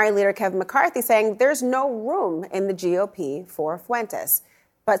 House Minority Leader Kevin McCarthy saying there's no room in the GOP for Fuentes.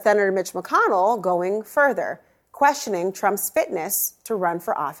 But Senator Mitch McConnell going further, questioning Trump's fitness to run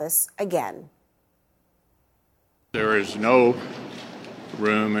for office again. There is no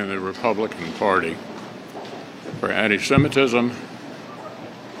room in the Republican Party for anti-Semitism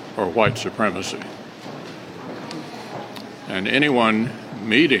or white supremacy. And anyone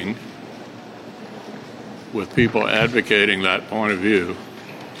meeting with people advocating that point of view,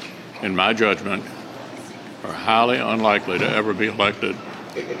 in my judgment, are highly unlikely to ever be elected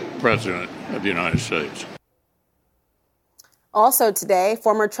President of the United States. Also today,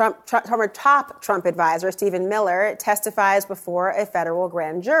 former top Trump advisor Stephen Miller testifies before a federal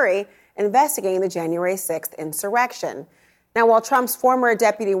grand jury investigating the January 6th insurrection. Now, while Trump's former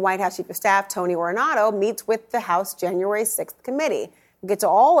deputy White House Chief of Staff, Tony Ornato, meets with the House January 6th committee. We'll get to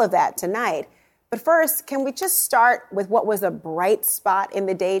all of that tonight. But first, can we just start with what was a bright spot in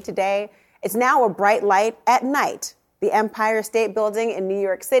the day today? It's now a bright light at night. The Empire State Building in New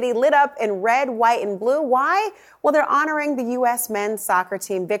York City lit up in red, white, and blue. Why? Well, they're honoring the U.S. men's soccer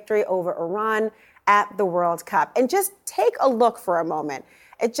team victory over Iran at the World Cup. And just take a look for a moment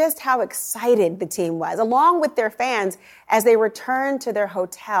at just how excited the team was, along with their fans, as they returned to their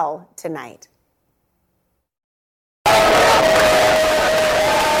hotel tonight.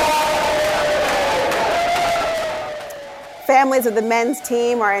 Families of the men's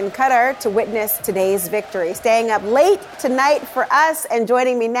team are in Qatar to witness today's victory. Staying up late tonight for us, and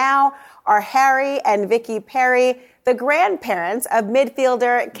joining me now are Harry and Vicky Perry, the grandparents of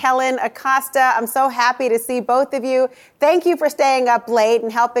midfielder Kellen Acosta. I'm so happy to see both of you. Thank you for staying up late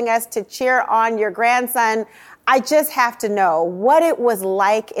and helping us to cheer on your grandson. I just have to know what it was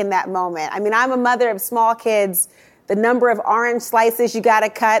like in that moment. I mean, I'm a mother of small kids. The number of orange slices you got to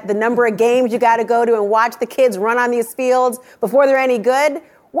cut, the number of games you got to go to and watch the kids run on these fields before they're any good.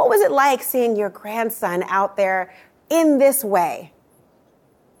 What was it like seeing your grandson out there in this way?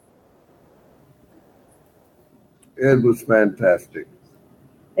 It was fantastic.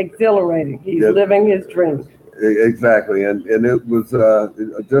 Exhilarating. He's living his dream. Exactly. And it was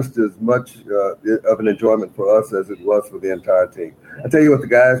just as much of an enjoyment for us as it was for the entire team. I tell you what, the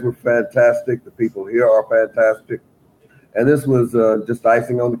guys were fantastic. The people here are fantastic. And this was just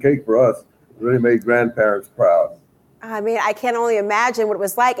icing on the cake for us. It really made grandparents proud. I mean, I can only imagine what it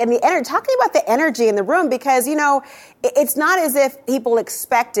was like. And the energy, talking about the energy in the room, because, you know, it's not as if people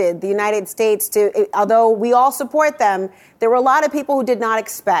expected the United States to, although we all support them, there were a lot of people who did not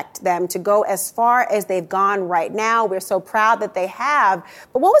expect them to go as far as they've gone right now. We're so proud that they have.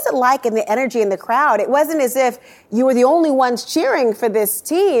 But what was it like in the energy in the crowd? It wasn't as if you were the only ones cheering for this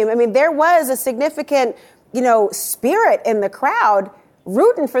team. I mean, there was a significant, you know, spirit in the crowd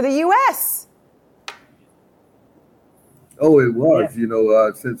rooting for the U.S. Oh, it was. Yeah. You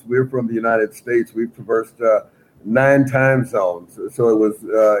know, since we're from the United States, we've traversed 9 time zones. So it was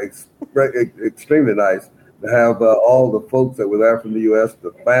extremely nice to have all the folks that were there from the U.S.,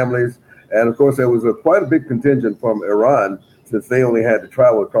 the families. And, of course, there was quite a big contingent from Iran, since they only had to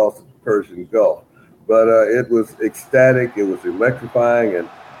travel across the Persian Gulf. But it was ecstatic. It was electrifying. And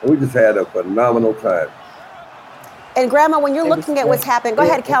we just had a phenomenal time. And, Grandma, when you're looking at what's happening, go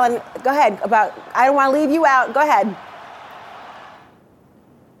ahead, Kellen. Go ahead. I don't want to leave you out. Go ahead.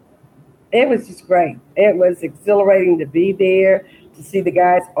 It was just great. It was exhilarating to be there, to see the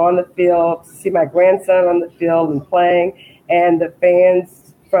guys on the field, to see my grandson on the field and playing, and the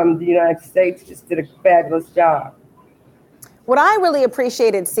fans from the United States just did a fabulous job. What I really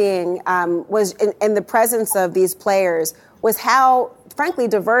appreciated seeing was in the presence of these players was how, frankly,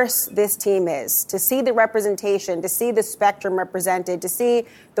 diverse this team is. To see the representation, to see the spectrum represented, to see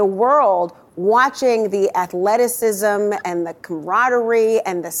the world watching the athleticism and the camaraderie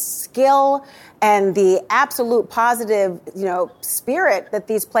and the skill and the absolute positive, you know, spirit that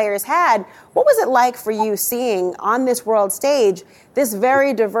these players had. What was it like for you seeing on this world stage this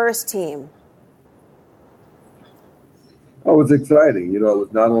very diverse team? Oh, it was exciting. You know, it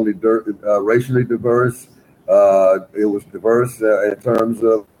was not only racially diverse, it was diverse in terms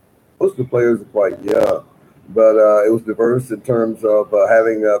of most of the players are quite young. But it was diverse in terms of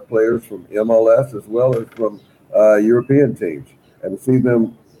having players from MLS as well as from European teams. And to see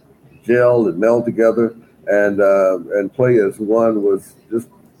them gel and meld together and play as one was just,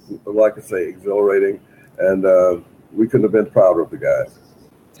 like I say, exhilarating. And we couldn't have been prouder of the guys.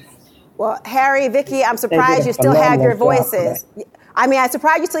 Well, Harry, Vicky, I'm surprised you still have your voices. I mean, I'm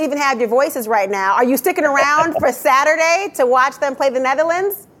surprised you still even have your voices right now. Are you sticking around for Saturday to watch them play the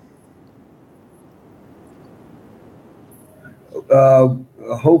Netherlands?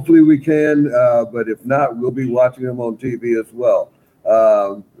 Hopefully we can, but if not, we'll be watching them on TV as well.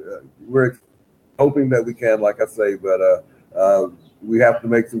 We're hoping that we can, like I say, but we have to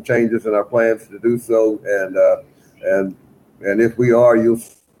make some changes in our plans to do so. And if we are, you'll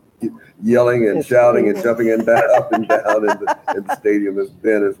see yelling and shouting and jumping up and down in the stadium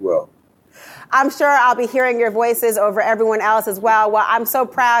then as well. I'm sure I'll be hearing your voices over everyone else as well. Well, I'm so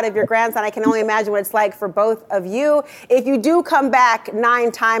proud of your grandson. I can only imagine what it's like for both of you. If you do come back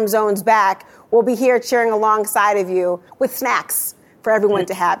 9 time zones back, we'll be here cheering alongside of you with snacks. for everyone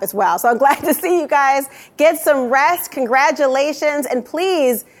to have as well. So I'm glad to see you guys. Get some rest. Congratulations. And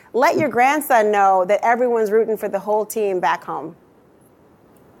please let your grandson know that everyone's rooting for the whole team back home.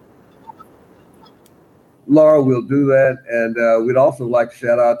 Laura, we'll do that. And we'd also like to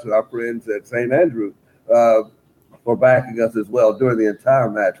shout out to our friends at St. Andrew for backing us as well. During the entire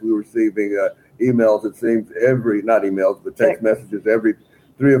match, we were receiving emails, it seems, not emails, but text messages every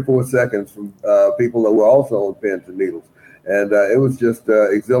 3 or 4 seconds from people that were also on pins and needles. And it was just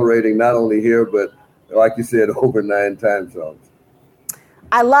exhilarating, not only here, but like you said, over 9 time zones.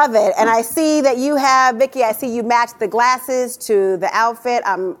 I love it. And I see that you have, Vicky, I see you matched the glasses to the outfit.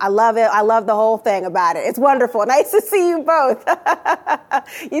 I love it. I love the whole thing about it. It's wonderful. Nice to see you both.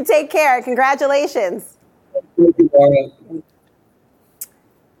 You take care. Congratulations. Thank you, Laura.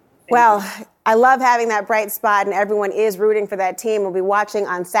 Well, I love having that bright spot, and everyone is rooting for that team. We'll be watching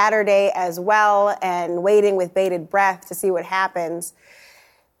on Saturday as well and waiting with bated breath to see what happens.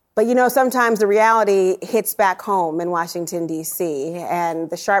 But, sometimes the reality hits back home in Washington, D.C., and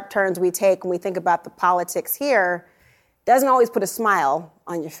the sharp turns we take when we think about the politics here doesn't always put a smile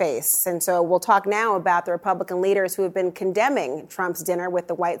on your face. And so we'll talk now about the Republican leaders who have been condemning Trump's dinner with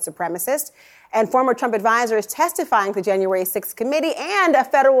the white supremacist and former Trump advisors testifying to the January 6th committee and a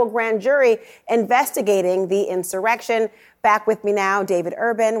federal grand jury investigating the insurrection. Back with me now, David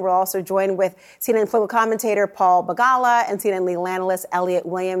Urban. We're also joined with CNN political commentator Paul Begala, and CNN legal analyst Elliot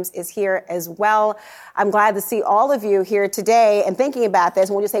Williams is here as well. I'm glad to see all of you here today and thinking about this.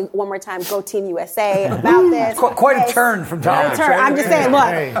 And we'll just say one more time, go Team USA about this. Quite a turn from Tom. I'm just saying,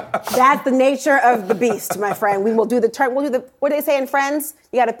 look, that's the nature of the beast, my friend. We will do the turn. We'll do the, what do they say in Friends?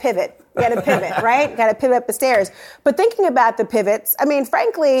 You got to pivot. You got to pivot, right? You got to pivot up the stairs. But thinking about the pivots, I mean,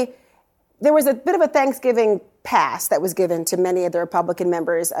 frankly, there was a bit of a Thanksgiving pass that was given to many of the Republican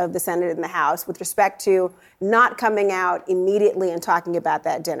members of the Senate and the House with respect to not coming out immediately and talking about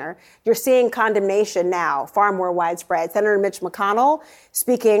that dinner. You're seeing condemnation now, far more widespread. Senator Mitch McConnell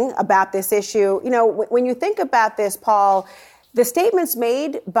speaking about this issue. When you think about this, Paul, the statements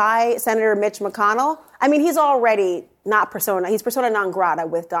made by Senator Mitch McConnell, I mean, he's already he's persona non grata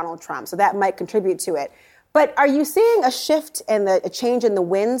with Donald Trump, so that might contribute to it. But are you seeing a shift and a change in the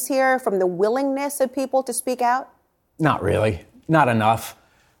winds here from the willingness of people to speak out? Not really. Not enough.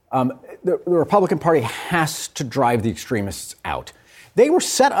 The Republican Party has to drive the extremists out. They were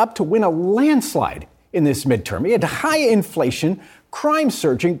set up to win a landslide in this midterm. We had high inflation, crime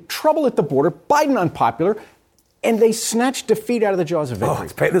surging, trouble at the border, Biden unpopular, and they snatched defeat out of the jaws of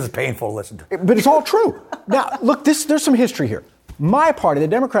victory. This is painful to listen to. But it's all true. Now, look, there's some history here. My party, the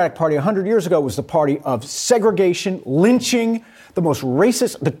Democratic Party, 100 years ago was the party of segregation, lynching, the most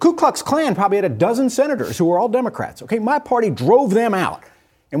racist. The Ku Klux Klan probably had a dozen senators who were all Democrats. Okay, my party drove them out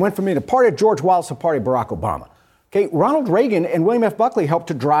and went from being the party of George Wallace to the party of Barack Obama. Okay, Ronald Reagan and William F. Buckley helped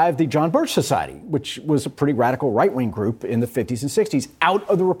to drive the John Birch Society, which was a pretty radical right-wing group in the 50s and 60s, out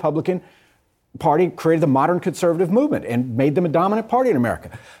of the Republican Party, created the modern conservative movement and made them a dominant party in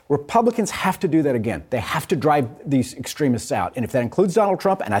America. Republicans have to do that again. They have to drive these extremists out. And if that includes Donald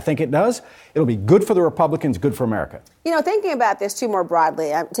Trump, and I think it does, it'll be good for the Republicans, good for America. Thinking about this too more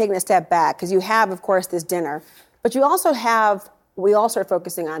broadly, I'm taking a step back because you have, of course, this dinner, but you also have, we also are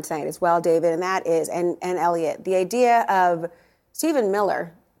focusing on tonight as well, David, and that is, and Elliot, the idea of Stephen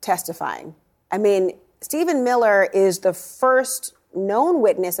Miller testifying. I mean, Stephen Miller is the first known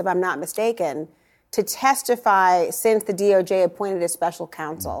witness, if I'm not mistaken, to testify since the DOJ appointed a special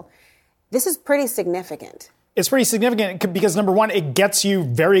counsel. This is pretty significant. It's pretty significant because, number one, it gets you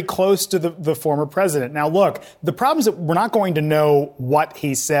very close to the former president. Now, look, the problem is that we're not going to know what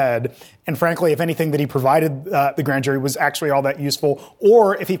he said. And frankly, if anything that he provided the grand jury was actually all that useful,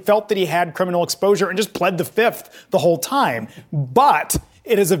 or if he felt that he had criminal exposure and just pled the fifth the whole time. But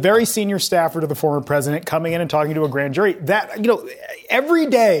it is a very senior staffer to the former president coming in and talking to a grand jury. That, every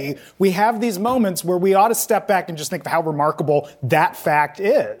day we have these moments where we ought to step back and just think of how remarkable that fact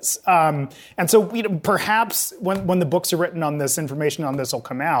is. And so, perhaps when the books are written on this, information on this will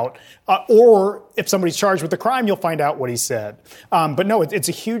come out. Or if somebody's charged with a crime, you'll find out what he said. But no, it's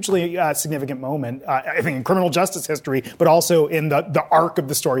a hugely significant moment, I think, in criminal justice history, but also in the arc of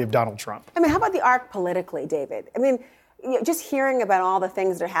the story of Donald Trump. I mean, how about the arc politically, David? I mean, just hearing about all the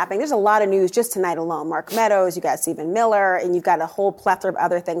things that are happening, there's a lot of news just tonight alone. Mark Meadows, you got Stephen Miller, and you've got a whole plethora of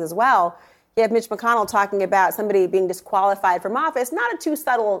other things as well. You have Mitch McConnell talking about somebody being disqualified from office, not a too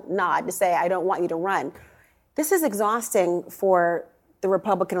subtle nod to say, I don't want you to run. This is exhausting for the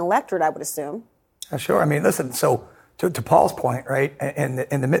Republican electorate, I would assume. Sure. I mean, listen, so to Paul's point, right, in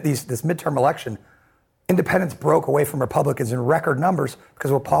this midterm election, independents broke away from Republicans in record numbers because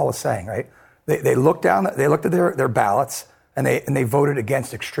of what Paul was saying, right? They looked at their ballots. and they voted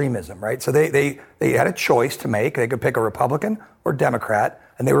against extremism, right? So they had a choice to make. They could pick a Republican or Democrat,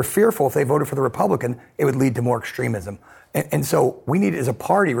 and they were fearful if they voted for the Republican, it would lead to more extremism. And so we need, as a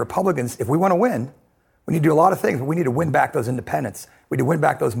party, Republicans, if we want to win, we need to do a lot of things, but we need to win back those independents. We need to win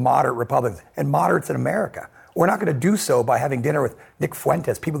back those moderate Republicans and moderates in America. We're not going to do so by having dinner with Nick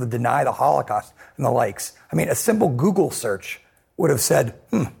Fuentes, people that deny the Holocaust and the likes. I mean, a simple Google search would have said,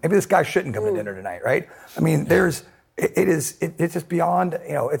 maybe this guy shouldn't come to dinner tonight, right? I mean, it's just beyond,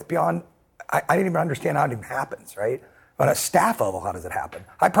 it's beyond, I didn't even understand how it even happens, right? On a staff level, how does it happen?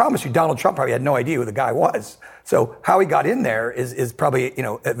 I promise you, Donald Trump probably had no idea who the guy was. So how he got in there is probably,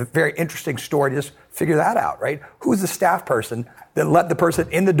 a very interesting story to just figure that out, right? Who's the staff person that let the person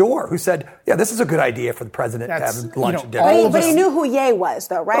in the door who said, yeah, this is a good idea for the president to have lunch and dinner? But he knew who Ye was,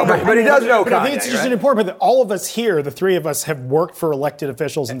 though, right? But he does know Kanye, I think it's just an important point that all of us here, the three of us, have worked for elected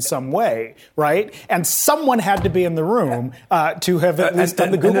officials in some way, right? And someone had to be in the room to have at least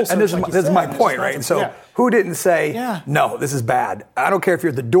done the Google search. And this is my point, right? And so who didn't say, no, this is bad? I don't care if you're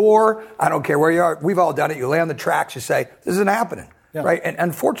at the door. I don't care where you are. We've all done it. You lay on the tracks. You say, this isn't happening, right? And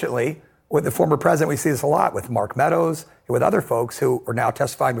unfortunately, with the former president, we see this a lot with Mark Meadows and with other folks who are now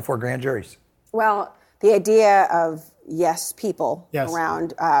testifying before grand juries. Well, the idea of people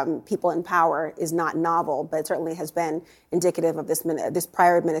around people in power is not novel, but it certainly has been indicative of this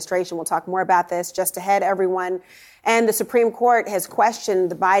prior administration. We'll talk more about this just ahead, everyone. And the Supreme Court has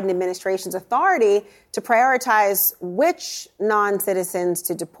questioned the Biden administration's authority to prioritize which non-citizens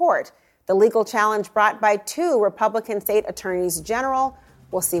to deport. The legal challenge brought by 2 Republican state attorneys general.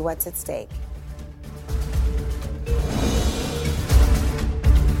 We'll see what's at stake.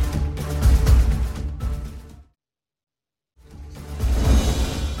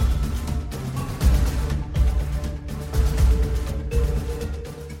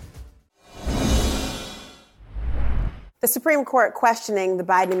 The Supreme Court questioning the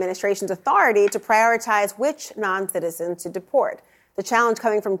Biden administration's authority to prioritize which non-citizens to deport. The challenge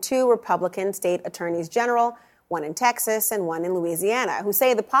coming from 2 Republican state attorneys general, one in Texas and one in Louisiana, who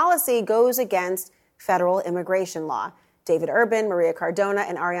say the policy goes against federal immigration law. David Urban, Maria Cardona,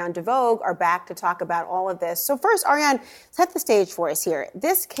 and Ariane DeVogue are back to talk about all of this. So first, Ariane, set the stage for us here.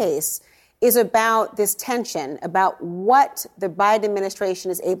 This case is about this tension about what the Biden administration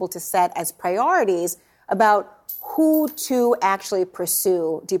is able to set as priorities about who to actually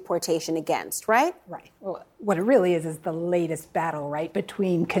pursue deportation against, right? Right. Well, what it really is the latest battle, right,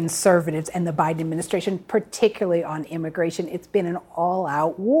 between conservatives and the Biden administration, particularly on immigration. It's been an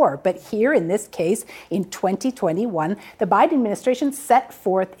all-out war. But here in this case, in 2021, the Biden administration set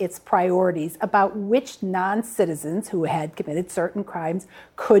forth its priorities about which non-citizens who had committed certain crimes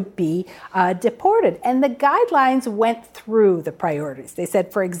could be deported. And the guidelines went through the priorities. They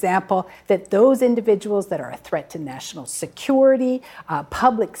said, for example, that those individuals that are a threat to national security,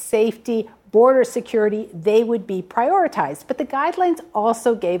 public safety, border security, they would be prioritized. But the guidelines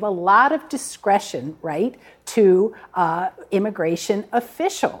also gave a lot of discretion, right, to immigration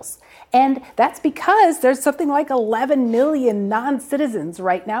officials. And that's because there's something like 11 million non-citizens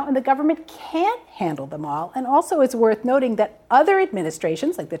right now, and the government can't handle them all. And also it's worth noting that other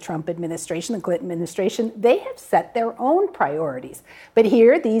administrations, like the Trump administration, the Clinton administration, they have set their own priorities. But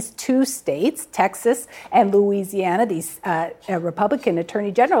here, these 2 states, Texas and Louisiana, these Republican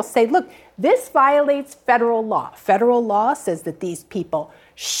attorney generals say, look, this violates federal law. Federal law says that these people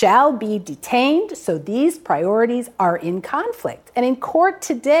shall be detained, so these priorities are in conflict. And in court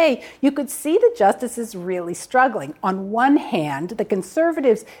today, you could see the justices really struggling. On one hand, the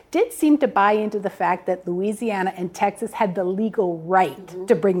conservatives did seem to buy into the fact that Louisiana and Texas had the legal right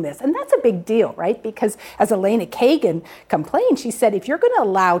to bring this. And that's a big deal, right? Because as Elena Kagan complained, she said, if you're going to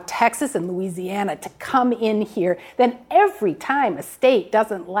allow Texas and Louisiana to come in here, then every time a state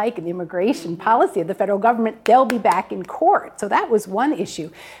doesn't like an immigration policy of the federal government, they'll be back in court. So that was one issue.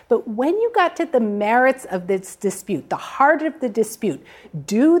 But when you got to the merits of this dispute, the heart of the dispute,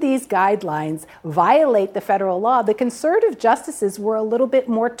 do these guidelines violate the federal law? The conservative justices were a little bit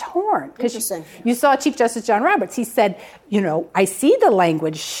more torn. Interesting. You saw Chief Justice John Roberts. He said, I see the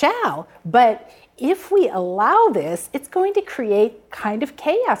language shall, but if we allow this, it's going to create kind of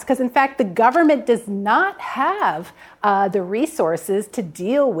chaos because, in fact, the government does not have the resources to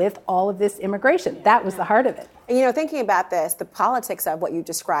deal with all of this immigration. That was the heart of it. And, thinking about this, the politics of what you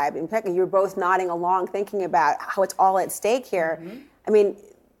described, and Pekka, you were both nodding along, thinking about how it's all at stake here. Mm-hmm. I mean,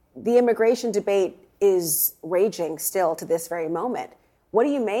 the immigration debate is raging still to this very moment. What do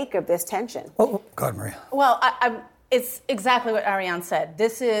you make of this tension? Oh, go ahead, Maria. Well, it's exactly what Ariane said.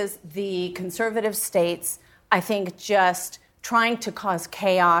 This is the conservative states, I think, just trying to cause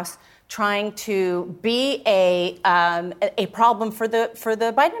chaos, trying to be a problem for the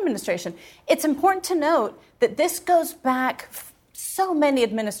Biden administration. It's important to note that this goes back so many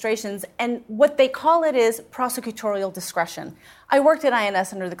administrations, and what they call it is prosecutorial discretion. I worked at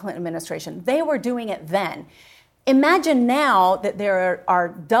INS under the Clinton administration. They were doing it then. Imagine now that there are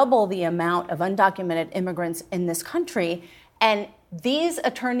double the amount of undocumented immigrants in this country, and these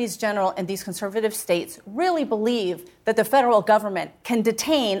attorneys general in these conservative states really believe that the federal government can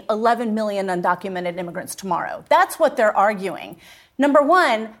detain 11 million undocumented immigrants tomorrow. That's what they're arguing. Number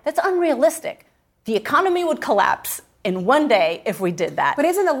one, that's unrealistic. The economy would collapse in one day if we did that. But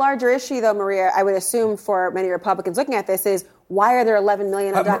isn't the larger issue, though, Maria, I would assume for many Republicans looking at this, is why are there 11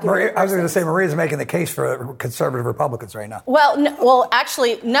 million undocumented Maria, I was going to persons? say, Maria's making the case for conservative Republicans right now. Well,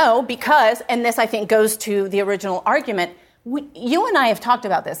 actually, no, because, and this I think goes to the original argument, you and I have talked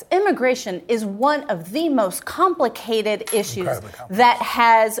about this. Immigration is one of the most complicated issues that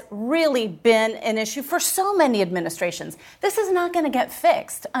has really been an issue for so many administrations. This is not going to get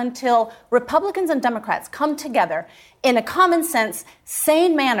fixed until Republicans and Democrats come together in a common sense,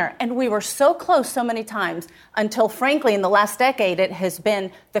 sane manner. And we were so close so many times until, frankly, in the last decade, it has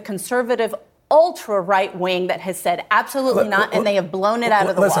been the conservative ultra right wing that has said absolutely not, and they have blown it out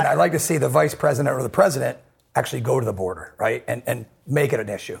of the water. Listen, I'd like to see the vice president or the president actually go to the border, right, and make it an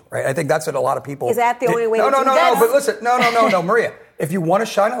issue, right? I think that's what a lot of people... Is that the only way to do No, that? but listen, no, Maria. If you want to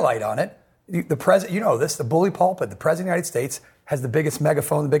shine a light on it, the president, you know this, the bully pulpit, the president of the United States has the biggest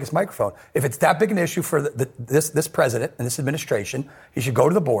megaphone, the biggest microphone. If it's that big an issue for this president and this administration, he should go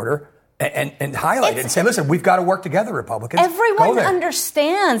to the border and highlight it and say, listen, we've got to work together, Republicans. Everyone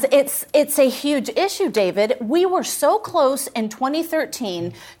understands it's a huge issue, David. We were so close in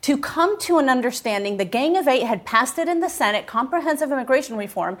 2013 to come to an understanding. The Gang of Eight had passed it in the Senate, comprehensive immigration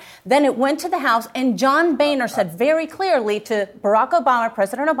reform. Then it went to the House, and John Boehner said very clearly to Barack Obama,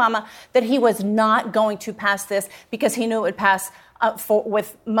 President Obama, that he was not going to pass this because he knew it would pass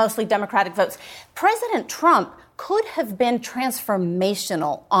with mostly Democratic votes. President Trump could have been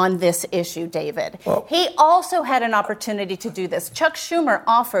transformational on this issue, David. Well, he also had an opportunity to do this. Chuck Schumer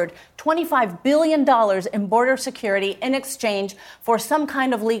offered $25 billion in border security in exchange for some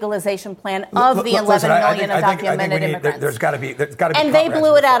kind of legalization plan of the 11 million undocumented immigrants. There's got to be and they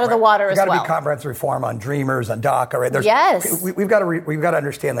blew it out of the water as well. There's got to be comprehensive reform on Dreamers, on DACA, right? Yes. We've got to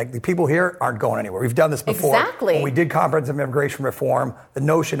understand, like, the people here aren't going anywhere. We've done this before. Exactly. When we did comprehensive immigration reform, the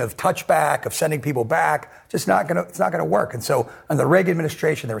notion of touchback, of sending people back, it's not going to work. And so, under the Reagan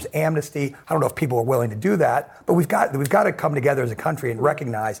administration, there was amnesty. I don't know if people are willing to do that, but we've got to come together as a country and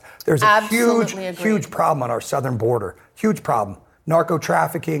recognize there's a huge problem on our southern border. Huge problem. Narco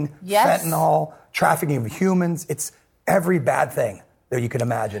trafficking, fentanyl, trafficking of humans. It's every bad thing that you can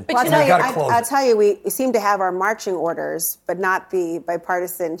imagine. But I'll tell you, we seem to have our marching orders, but not the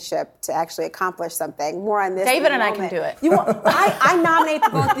bipartisanship to actually accomplish something. More on this. David and I can do it. I nominate the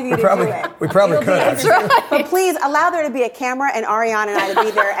both of you to do it. We probably could. That's right. But please allow there to be a camera and Ariane and I to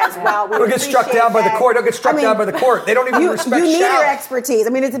be there as well. We'll get struck down by the court. They'll get struck down by the court. They don't even respect You need shall. your expertise. I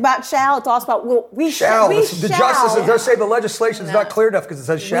mean, it's about shall. It's also about we shall. The justices, they'll say the legislation is not clear enough because it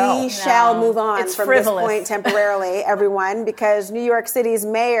says shall. We shall move on it's from frivolous. this point temporarily, everyone, because New York City's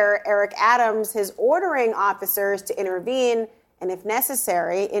mayor, Eric Adams, is ordering officers to intervene and, if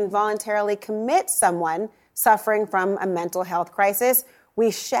necessary, involuntarily commit someone suffering from a mental health crisis. We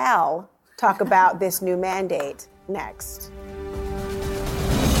shall talk about this new mandate next.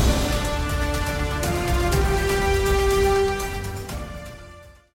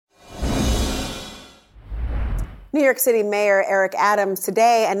 New York City Mayor Eric Adams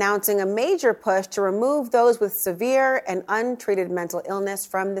today announcing a major push to remove those with severe and untreated mental illness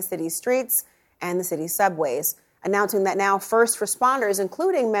from the city's streets and the city's subways, announcing that now first responders,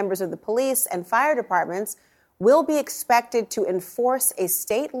 including members of the police and fire departments, will be expected to enforce a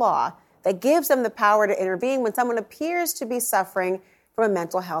state law that gives them the power to intervene when someone appears to be suffering from a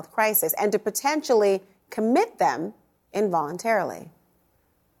mental health crisis and to potentially commit them involuntarily.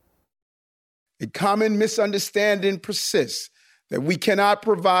 A common misunderstanding persists that we cannot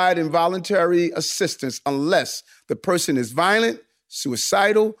provide involuntary assistance unless the person is violent,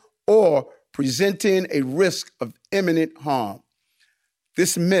 suicidal, or presenting a risk of imminent harm.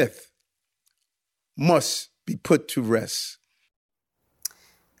 This myth must be put to rest.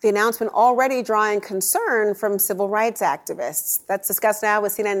 The announcement already drawing concern from civil rights activists. That's discussed now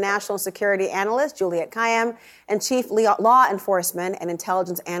with CNN national security analyst Juliette Kayyem and chief law enforcement and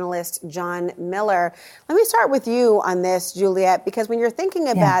intelligence analyst John Miller. Let me start with you on this, Juliette, because when you're thinking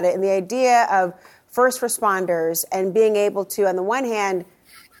about it and the idea of first responders and being able to, on the one hand,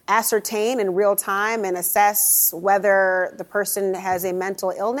 ascertain in real time and assess whether the person has a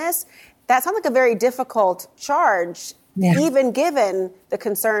mental illness. That sounds like a very difficult charge, even given the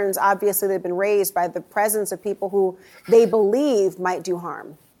concerns, obviously, that have been raised by the presence of people who they believe might do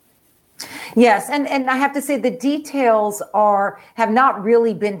harm. Yes, and I have to say the details have not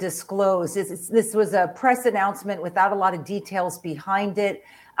really been disclosed. This was a press announcement without a lot of details behind it,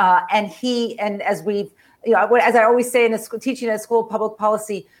 and as I always say teaching at School of Public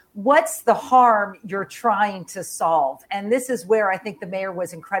Policy, what's the harm you're trying to solve? And this is where I think the mayor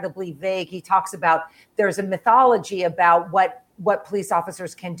was incredibly vague. He talks about there's a mythology about what police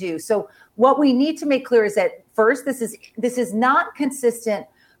officers can do. So what we need to make clear is that first, this is not consistent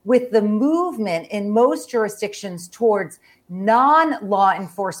with the movement in most jurisdictions towards non-law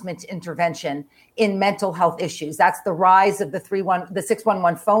enforcement intervention in mental health issues. That's the rise of the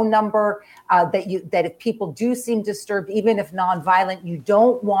 611 phone number, that if people do seem disturbed, even if nonviolent, you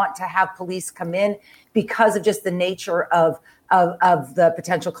don't want to have police come in because of just the nature of the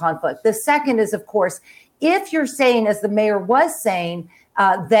potential conflict. The second is, of course, if you're saying, as the mayor was saying,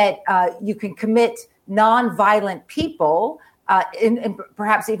 that you can commit nonviolent people, and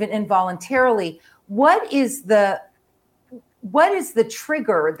perhaps even involuntarily, what is the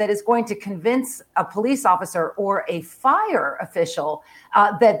trigger that is going to convince a police officer or a fire official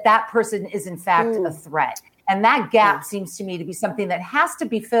that person is in fact a threat? And that gap seems to me to be something that has to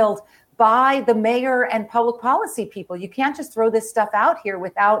be filled by the mayor and public policy people. You can't just throw this stuff out here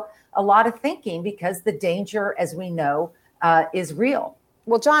without a lot of thinking, because the danger, as we know, is real.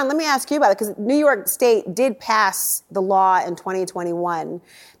 Well, John, let me ask you about it, because New York State did pass the law in 2021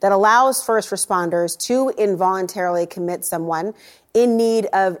 that allows first responders to involuntarily commit someone in need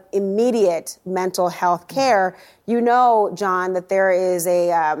of immediate mental health care. You know, John, that there is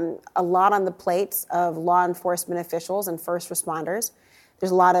a lot on the plates of law enforcement officials and first responders.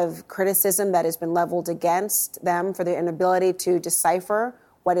 There's a lot of criticism that has been leveled against them for their inability to decipher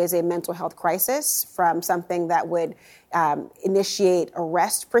what is a mental health crisis from something that would initiate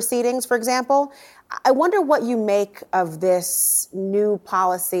arrest proceedings, for example. I wonder what you make of this new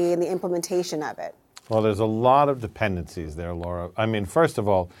policy and the implementation of it. Well, there's a lot of dependencies there, Laura. I mean, first of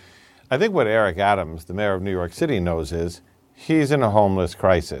all, I think what Eric Adams, the mayor of New York City, knows is he's in a homeless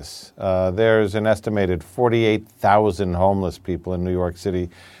crisis. There's an estimated 48,000 homeless people in New York City.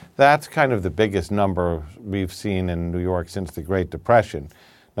 That's kind of the biggest number we've seen in New York since the Great Depression.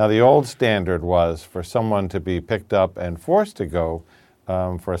 Now, the old standard was for someone to be picked up and forced to go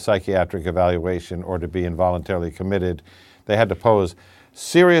for a psychiatric evaluation or to be involuntarily committed. They had to pose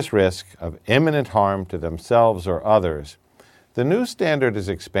serious risk of imminent harm to themselves or others. The new standard is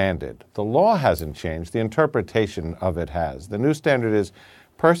expanded. The law hasn't changed. The interpretation of it has. The new standard is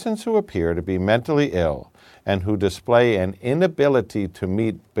persons who appear to be mentally ill and who display an inability to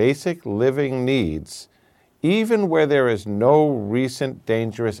meet basic living needs, even where there is no recent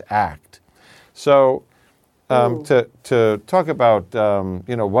dangerous act. So to talk about,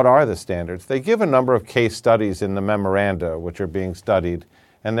 what are the standards? They give a number of case studies in the memoranda which are being studied,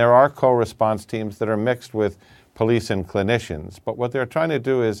 and there are co-response teams that are mixed with police and clinicians. But what they're trying to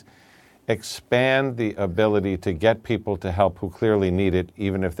do is expand the ability to get people to help who clearly need it,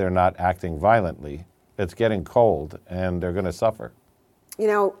 even if they're not acting violently. It's getting cold, and they're going to suffer. You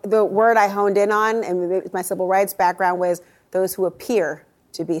know, the word I honed in on, and my civil rights background, was those who appear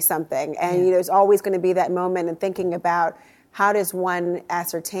to be something. And there's always going to be that moment in thinking about, how does one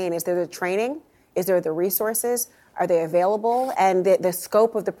ascertain? Is there the training? Is there the resources? Are they available? And the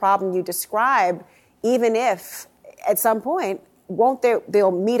scope of the problem you describe, even if at some point,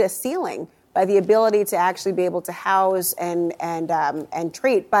 they'll meet a ceiling by the ability to actually be able to house and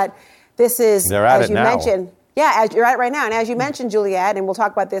treat. But this is, as you mentioned, as you're at it right now. And as you mentioned, Juliette, and we'll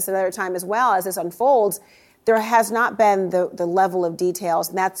talk about this another time as well as this unfolds, there has not been the level of details,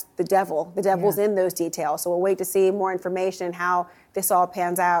 and that's the devil. The devil's in those details. So we'll wait to see more information and how this all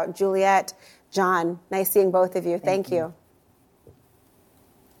pans out. Juliette, John, nice seeing both of you. Thank you.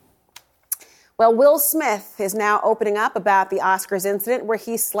 Well, Will Smith is now opening up about the Oscars incident where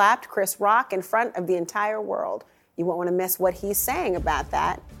he slapped Chris Rock in front of the entire world. You won't want to miss what he's saying about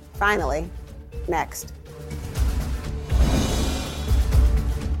that. Finally, next.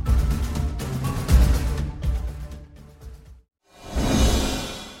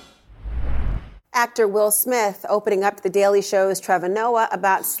 Actor Will Smith opening up to The Daily Show's Trevor Noah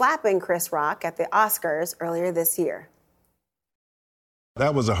about slapping Chris Rock at the Oscars earlier this year.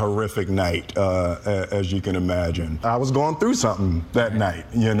 That was a horrific night, as you can imagine. I was going through something that night,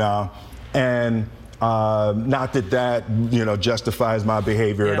 and not that justifies my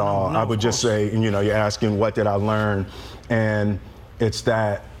behavior at all. I would just say, you're asking what did I learn, and it's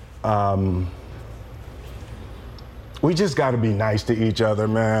that we just got to be nice to each other,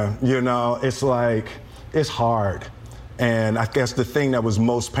 man. You know, it's like, it's hard. And I guess the thing that was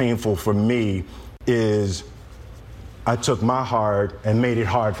most painful for me is I took my heart and made it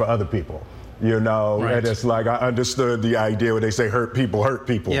hard for other people. You know, Right. and it's like I understood the idea where they say hurt people hurt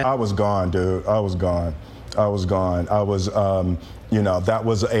people. Yeah. I was gone, dude. I was gone. I was, you know, that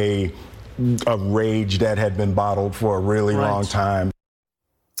was a rage that had been bottled for a really long time.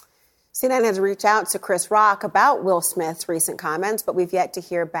 CNN has reached out to Chris Rock about Will Smith's recent comments, but we've yet to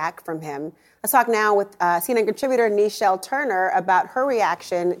hear back from him. Let's talk now with CNN contributor Nichelle Turner about her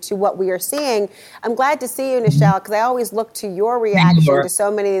reaction to what we are seeing. I'm glad to see you, Nichelle, because I always look to your reaction to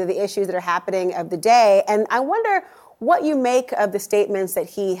so many of the issues that are happening of the day. And I wonder what you make of the statements that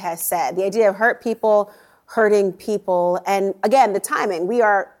he has said. The idea of hurt people, hurting people. And again, the timing. We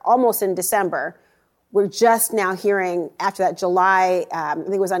are almost in December. We're just now hearing after that July, I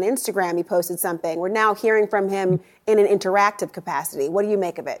think it was on Instagram, he posted something. We're now hearing from him in an interactive capacity. What do you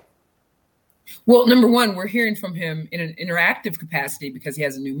make of it? Well, number one, we're hearing from him in an interactive capacity because he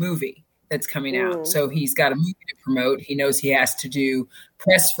has a new movie that's coming out. So he's got a movie to promote. He knows he has to do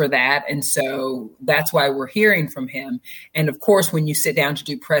press for that. And so that's why we're hearing from him. And of course, when you sit down to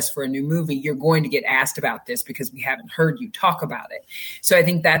do press for a new movie, you're going to get asked about this because we haven't heard you talk about it. So I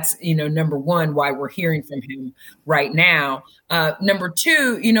think that's, number one, why we're hearing from him right now. Number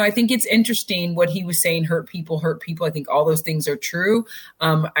two, I think it's interesting what he was saying, hurt people. I think all those things are true.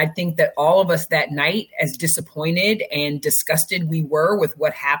 I think that all of us that night, as disappointed and disgusted we were with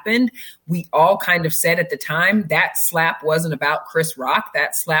what happened, we all kind of said at the time that slap wasn't about Chris Rock.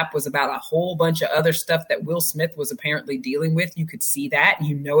 That slap was about a whole bunch of other stuff that Will Smith was apparently dealing with. You could see that.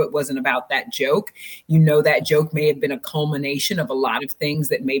 It wasn't about that joke. That joke may have been a culmination of a lot of things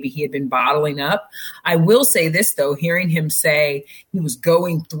that maybe he had been bottling up. I will say this, though, hearing him say he was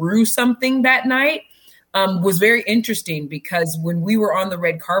going through something that night was very interesting because when we were on the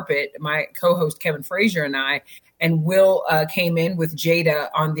red carpet, my co-host Kevin Frazier and I, and Will came in with Jada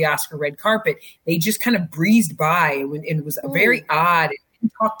on the Oscar red carpet, they just kind of breezed by. And it was very odd. It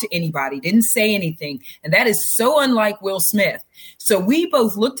didn't talk to anybody, didn't say anything. And that is so unlike Will Smith. So we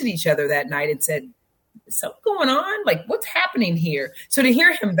both looked at each other that night and said, is something going on? Like, what's happening here? So to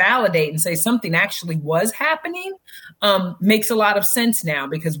hear him validate and say something actually was happening makes a lot of sense now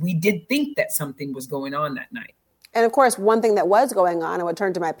because we did think that something was going on that night. And of course, one thing that was going on, I would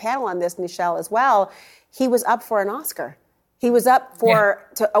turn to my panel on this, Nichelle, as well, he was up for an Oscar. He was up for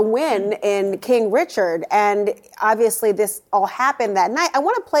a win in King Richard. And obviously this all happened that night. I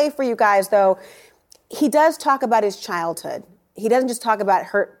want to play for you guys, though. He does talk about his childhood. He doesn't just talk about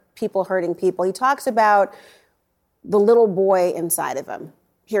people hurting people. He talks about the little boy inside of him.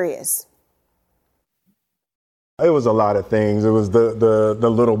 Here he is. It was a lot of things. It was the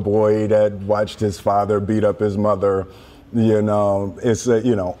little boy that watched his father beat up his mother. It's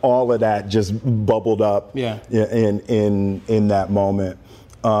all of that just bubbled up in that moment.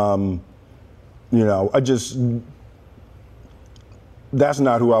 That's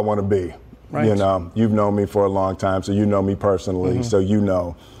not who I want to be. Right. You've known me for a long time, so you know me personally, so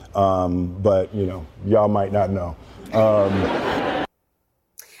but y'all might not know.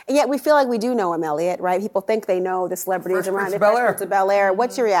 And yet we feel like we do know him, Elliot, right? People think they know the celebrities around it. Bel-Air.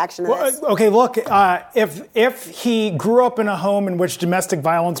 What's your reaction to this? Okay, look, if he grew up in a home in which domestic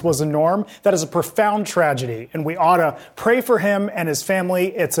violence was a norm, that is a profound tragedy, and we ought to pray for him and his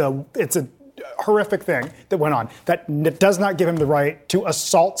family. It's a horrific thing that went on. That does not give him the right to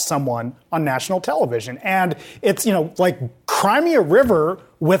assault someone on national television. And it's, like Crimea River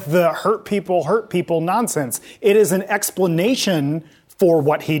with the hurt people nonsense. It is an explanation for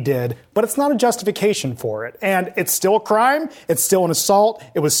what he did, but it's not a justification for it. And it's still a crime. It's still an assault.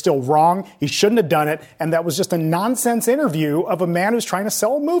 It was still wrong. He shouldn't have done it. And that was just a nonsense interview of a man who's trying to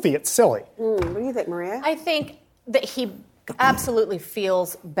sell a movie. It's silly. What do you think, Maria? I think that he absolutely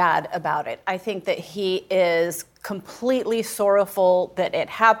feels bad about it. I think that he is completely sorrowful that it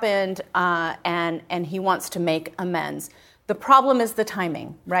happened, and he wants to make amends. The problem is the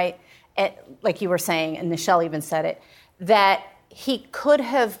timing, right? Like you were saying, and Nichelle even said it, that he could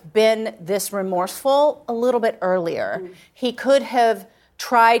have been this remorseful a little bit earlier. He could have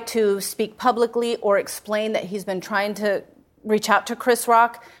tried to speak publicly or explain that he's been trying to reach out to Chris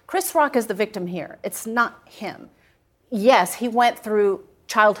Rock. Chris Rock is the victim here. It's not him. Yes, he went through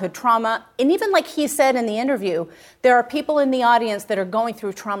childhood trauma. And even like he said in the interview, there are people in the audience that are going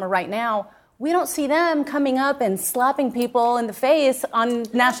through trauma right now. We don't see them coming up and slapping people in the face on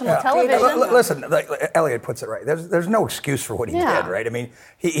national television. Listen, like Elliot puts it right. There's no excuse for what he did, right? I mean,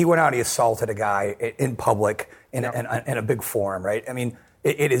 he went out, he assaulted a guy in public in a big forum, right? I mean,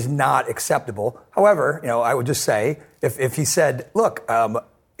 it is not acceptable. However, I would just say if he said, look,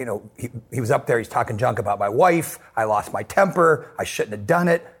 he was up there, he's talking junk about my wife, I lost my temper, I shouldn't have done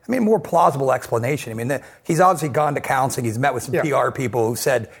it. I mean, more plausible explanation. I mean, he's obviously gone to counseling. He's met with some PR people who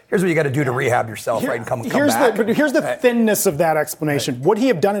said, here's what you got to do to rehab yourself, right, and come back. But here's the thinness of that explanation. Right. Would he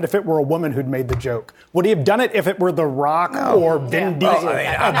have done it if it were a woman who'd made the joke? Would he have done it if it were The Rock or Vin Diesel?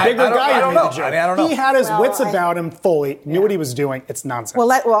 A bigger guy who made the joke. I don't know. He had his wits about him fully, knew what he was doing. It's nonsense.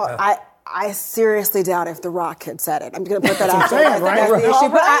 I seriously doubt if The Rock had said it. I'm going to put that out there. That's the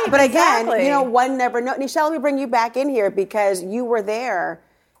issue. But again, one never knows. Nichelle, let me bring you back in here because you were there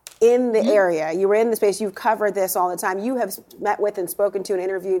in the area. You were in the space. You've covered this all the time. You have met with and spoken to and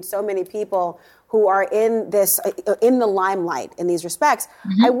interviewed so many people who are in the limelight in these respects.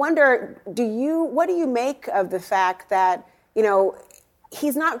 I wonder, what do you make of the fact that,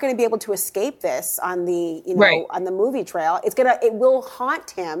 he's not going to be able to escape this on the, on the movie trail. It will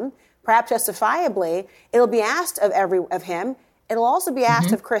haunt him. Perhaps justifiably, it'll be asked of him. It'll also be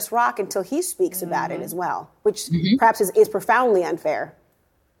asked of Chris Rock until he speaks about it as well, which perhaps is profoundly unfair.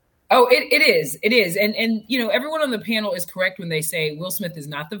 Oh, it is. It is. And everyone on the panel is correct when they say Will Smith is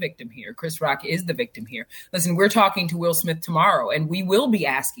not the victim here. Chris Rock is the victim here. Listen, we're talking to Will Smith tomorrow, and we will be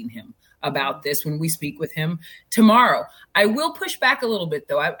asking him about this when we speak with him tomorrow. I will push back a little bit,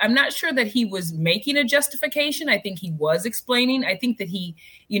 though. I'm not sure that he was making a justification. I think he was explaining. I think that he,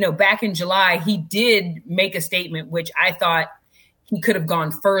 back in July, he did make a statement, which I thought he could have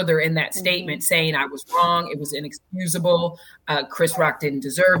gone further in that statement, saying I was wrong. It was inexcusable. Chris Rock didn't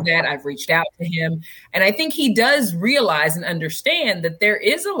deserve that. I've reached out to him. And I think he does realize and understand that there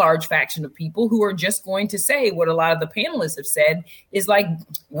is a large faction of people who are just going to say what a lot of the panelists have said is like,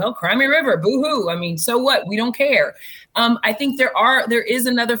 well, cry me a river, boo-hoo. I mean, so what? We don't care. I think there is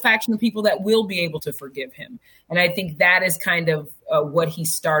another faction of people that will be able to forgive him. And I think that is kind of what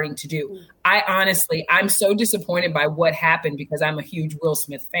he's starting to do. I'm so disappointed by what happened because I'm a huge Will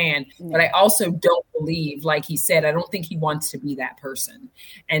Smith fan, but I also don't believe, like he said, I don't think he wants to be that person.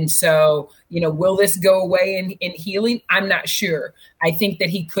 And so, will this go away in healing? I'm not sure. I think that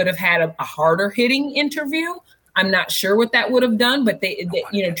he could have had a harder hitting interview. I'm not sure what that would have done, but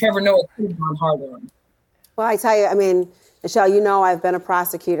Trevor Noah could have gone harder on him. Well, I tell you, Michelle, I've been a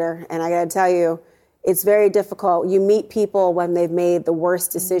prosecutor, and I got to tell you, it's very difficult. You meet people when they've made the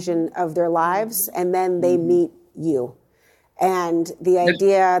worst decision of their lives, and then they meet you. And the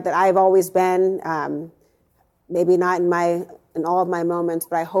idea that I've always been, maybe not in all of my moments,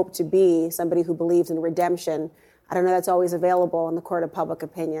 but I hope to be somebody who believes in redemption. I don't know that's always available in the court of public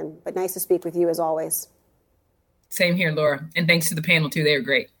opinion, but nice to speak with you as always. Same here, Laura. And thanks to the panel, too. They were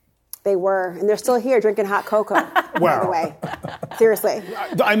great. They were, and they're still here drinking hot cocoa. By the way, seriously.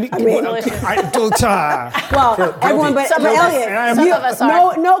 Everyone, but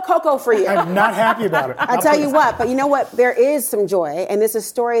Elliot, no cocoa for you. I'm not happy about it. I tell you what, but you know what? There is some joy, and this is a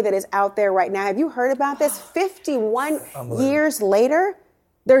story that is out there right now. Have you heard about this? 51 years later,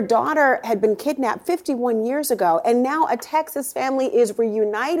 their daughter had been kidnapped 51 years ago, and now a Texas family is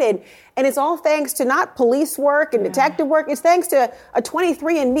reunited. And it's all thanks to not police work and detective work. It's thanks to a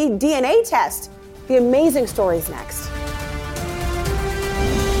 23andMe DNA test. The amazing stories next.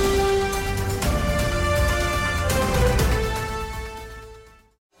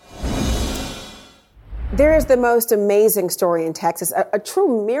 There is the most amazing story in Texas, a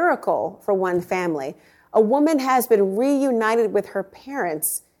true miracle for one family. A woman has been reunited with her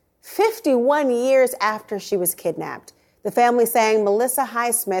parents 51 years after she was kidnapped. The family saying Melissa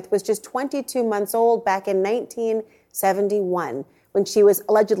Highsmith was just 22 months old back in 1971 when she was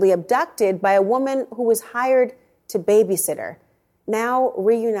allegedly abducted by a woman who was hired to babysit her. Now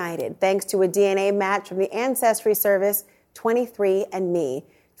reunited thanks to a DNA match from the ancestry service 23andMe.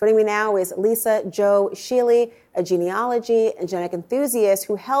 Joining me now is Lisa Jo Sheely, a genealogy and genetic enthusiast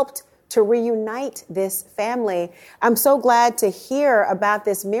who helped to reunite this family. I'm so glad to hear about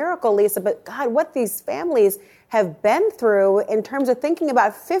this miracle, Lisa, but God, what these families have been through in terms of thinking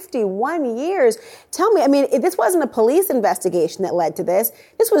about 51 years. Tell me, this wasn't a police investigation that led to this.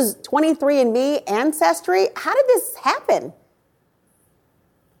 This was 23andMe Ancestry. How did this happen?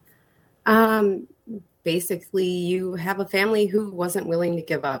 Basically, you have a family who wasn't willing to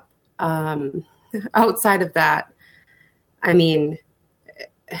give up. Outside of that,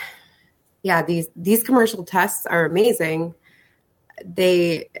 these commercial tests are amazing.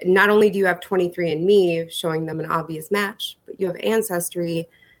 They not only do you have 23andMe showing them an obvious match, but you have Ancestry.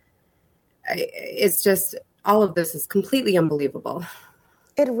 It's just, all of this is completely unbelievable.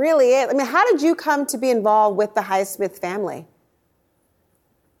 It really is. How did you come to be involved with the Highsmith family?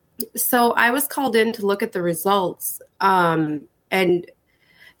 So I was called in to look at the results. And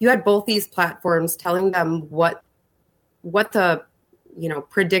you had both these platforms telling them what the,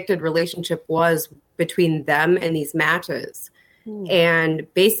 predicted relationship was between them and these matches. And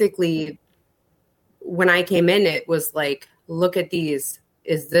basically, when I came in, it was like, look at these.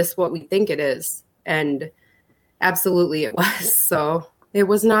 Is this what we think it is? And absolutely it was. So it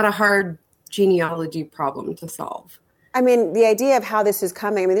was not a hard genealogy problem to solve. I mean, the idea of how this is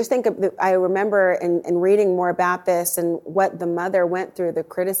coming, just think of, I remember in reading more about this and what the mother went through, the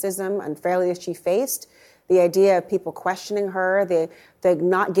criticism unfairly that she faced, the idea of people questioning her, the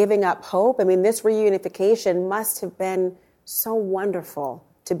not giving up hope. This reunification must have been so wonderful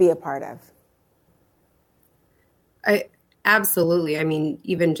to be a part of. Absolutely.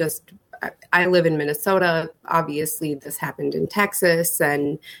 Even just, I live in Minnesota. Obviously, this happened in Texas,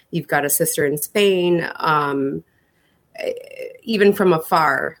 and you've got a sister in Spain. Even from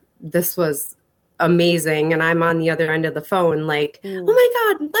afar, this was amazing. And I'm on the other end of the phone like, oh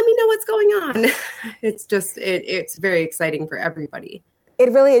my God, let me know what's going on. It's just, it's very exciting for everybody.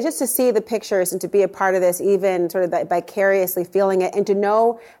 It really is, just to see the pictures and to be a part of this, even sort of vicariously feeling it, and to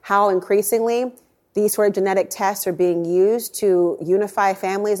know how increasingly these sort of genetic tests are being used to unify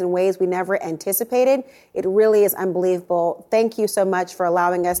families in ways we never anticipated. It really is unbelievable. Thank you so much for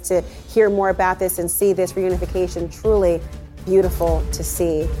allowing us to hear more about this and see this reunification. Truly beautiful to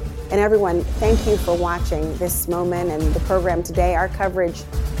see. And everyone, thank you for watching this moment and the program today. Our coverage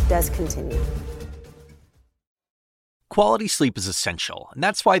does continue. Quality sleep is essential, and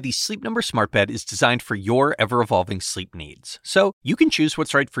that's why the Sleep Number Smart Bed is designed for your ever-evolving sleep needs. So you can choose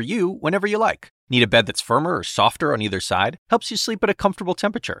what's right for you whenever you like. Need a bed that's firmer or softer on either side? Helps you sleep at a comfortable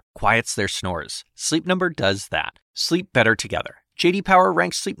temperature. Quiets their snores. Sleep Number does that. Sleep better together. J.D. Power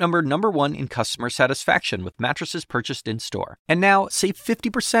ranks Sleep Number #1 in customer satisfaction with mattresses purchased in-store. And now, save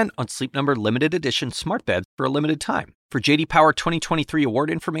 50% on Sleep Number Limited Edition Smart Beds for a limited time. For J.D. Power 2023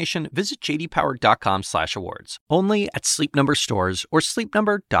 award information, visit jdpower.com/awards. Only at Sleep Number stores or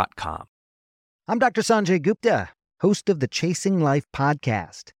sleepnumber.com. I'm Dr. Sanjay Gupta, host of the Chasing Life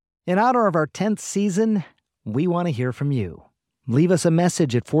podcast. In honor of our 10th season, we want to hear from you. Leave us a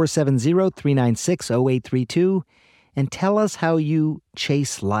message at 470-396-0832 and tell us how you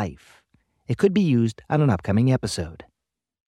chase life. It could be used on an upcoming episode.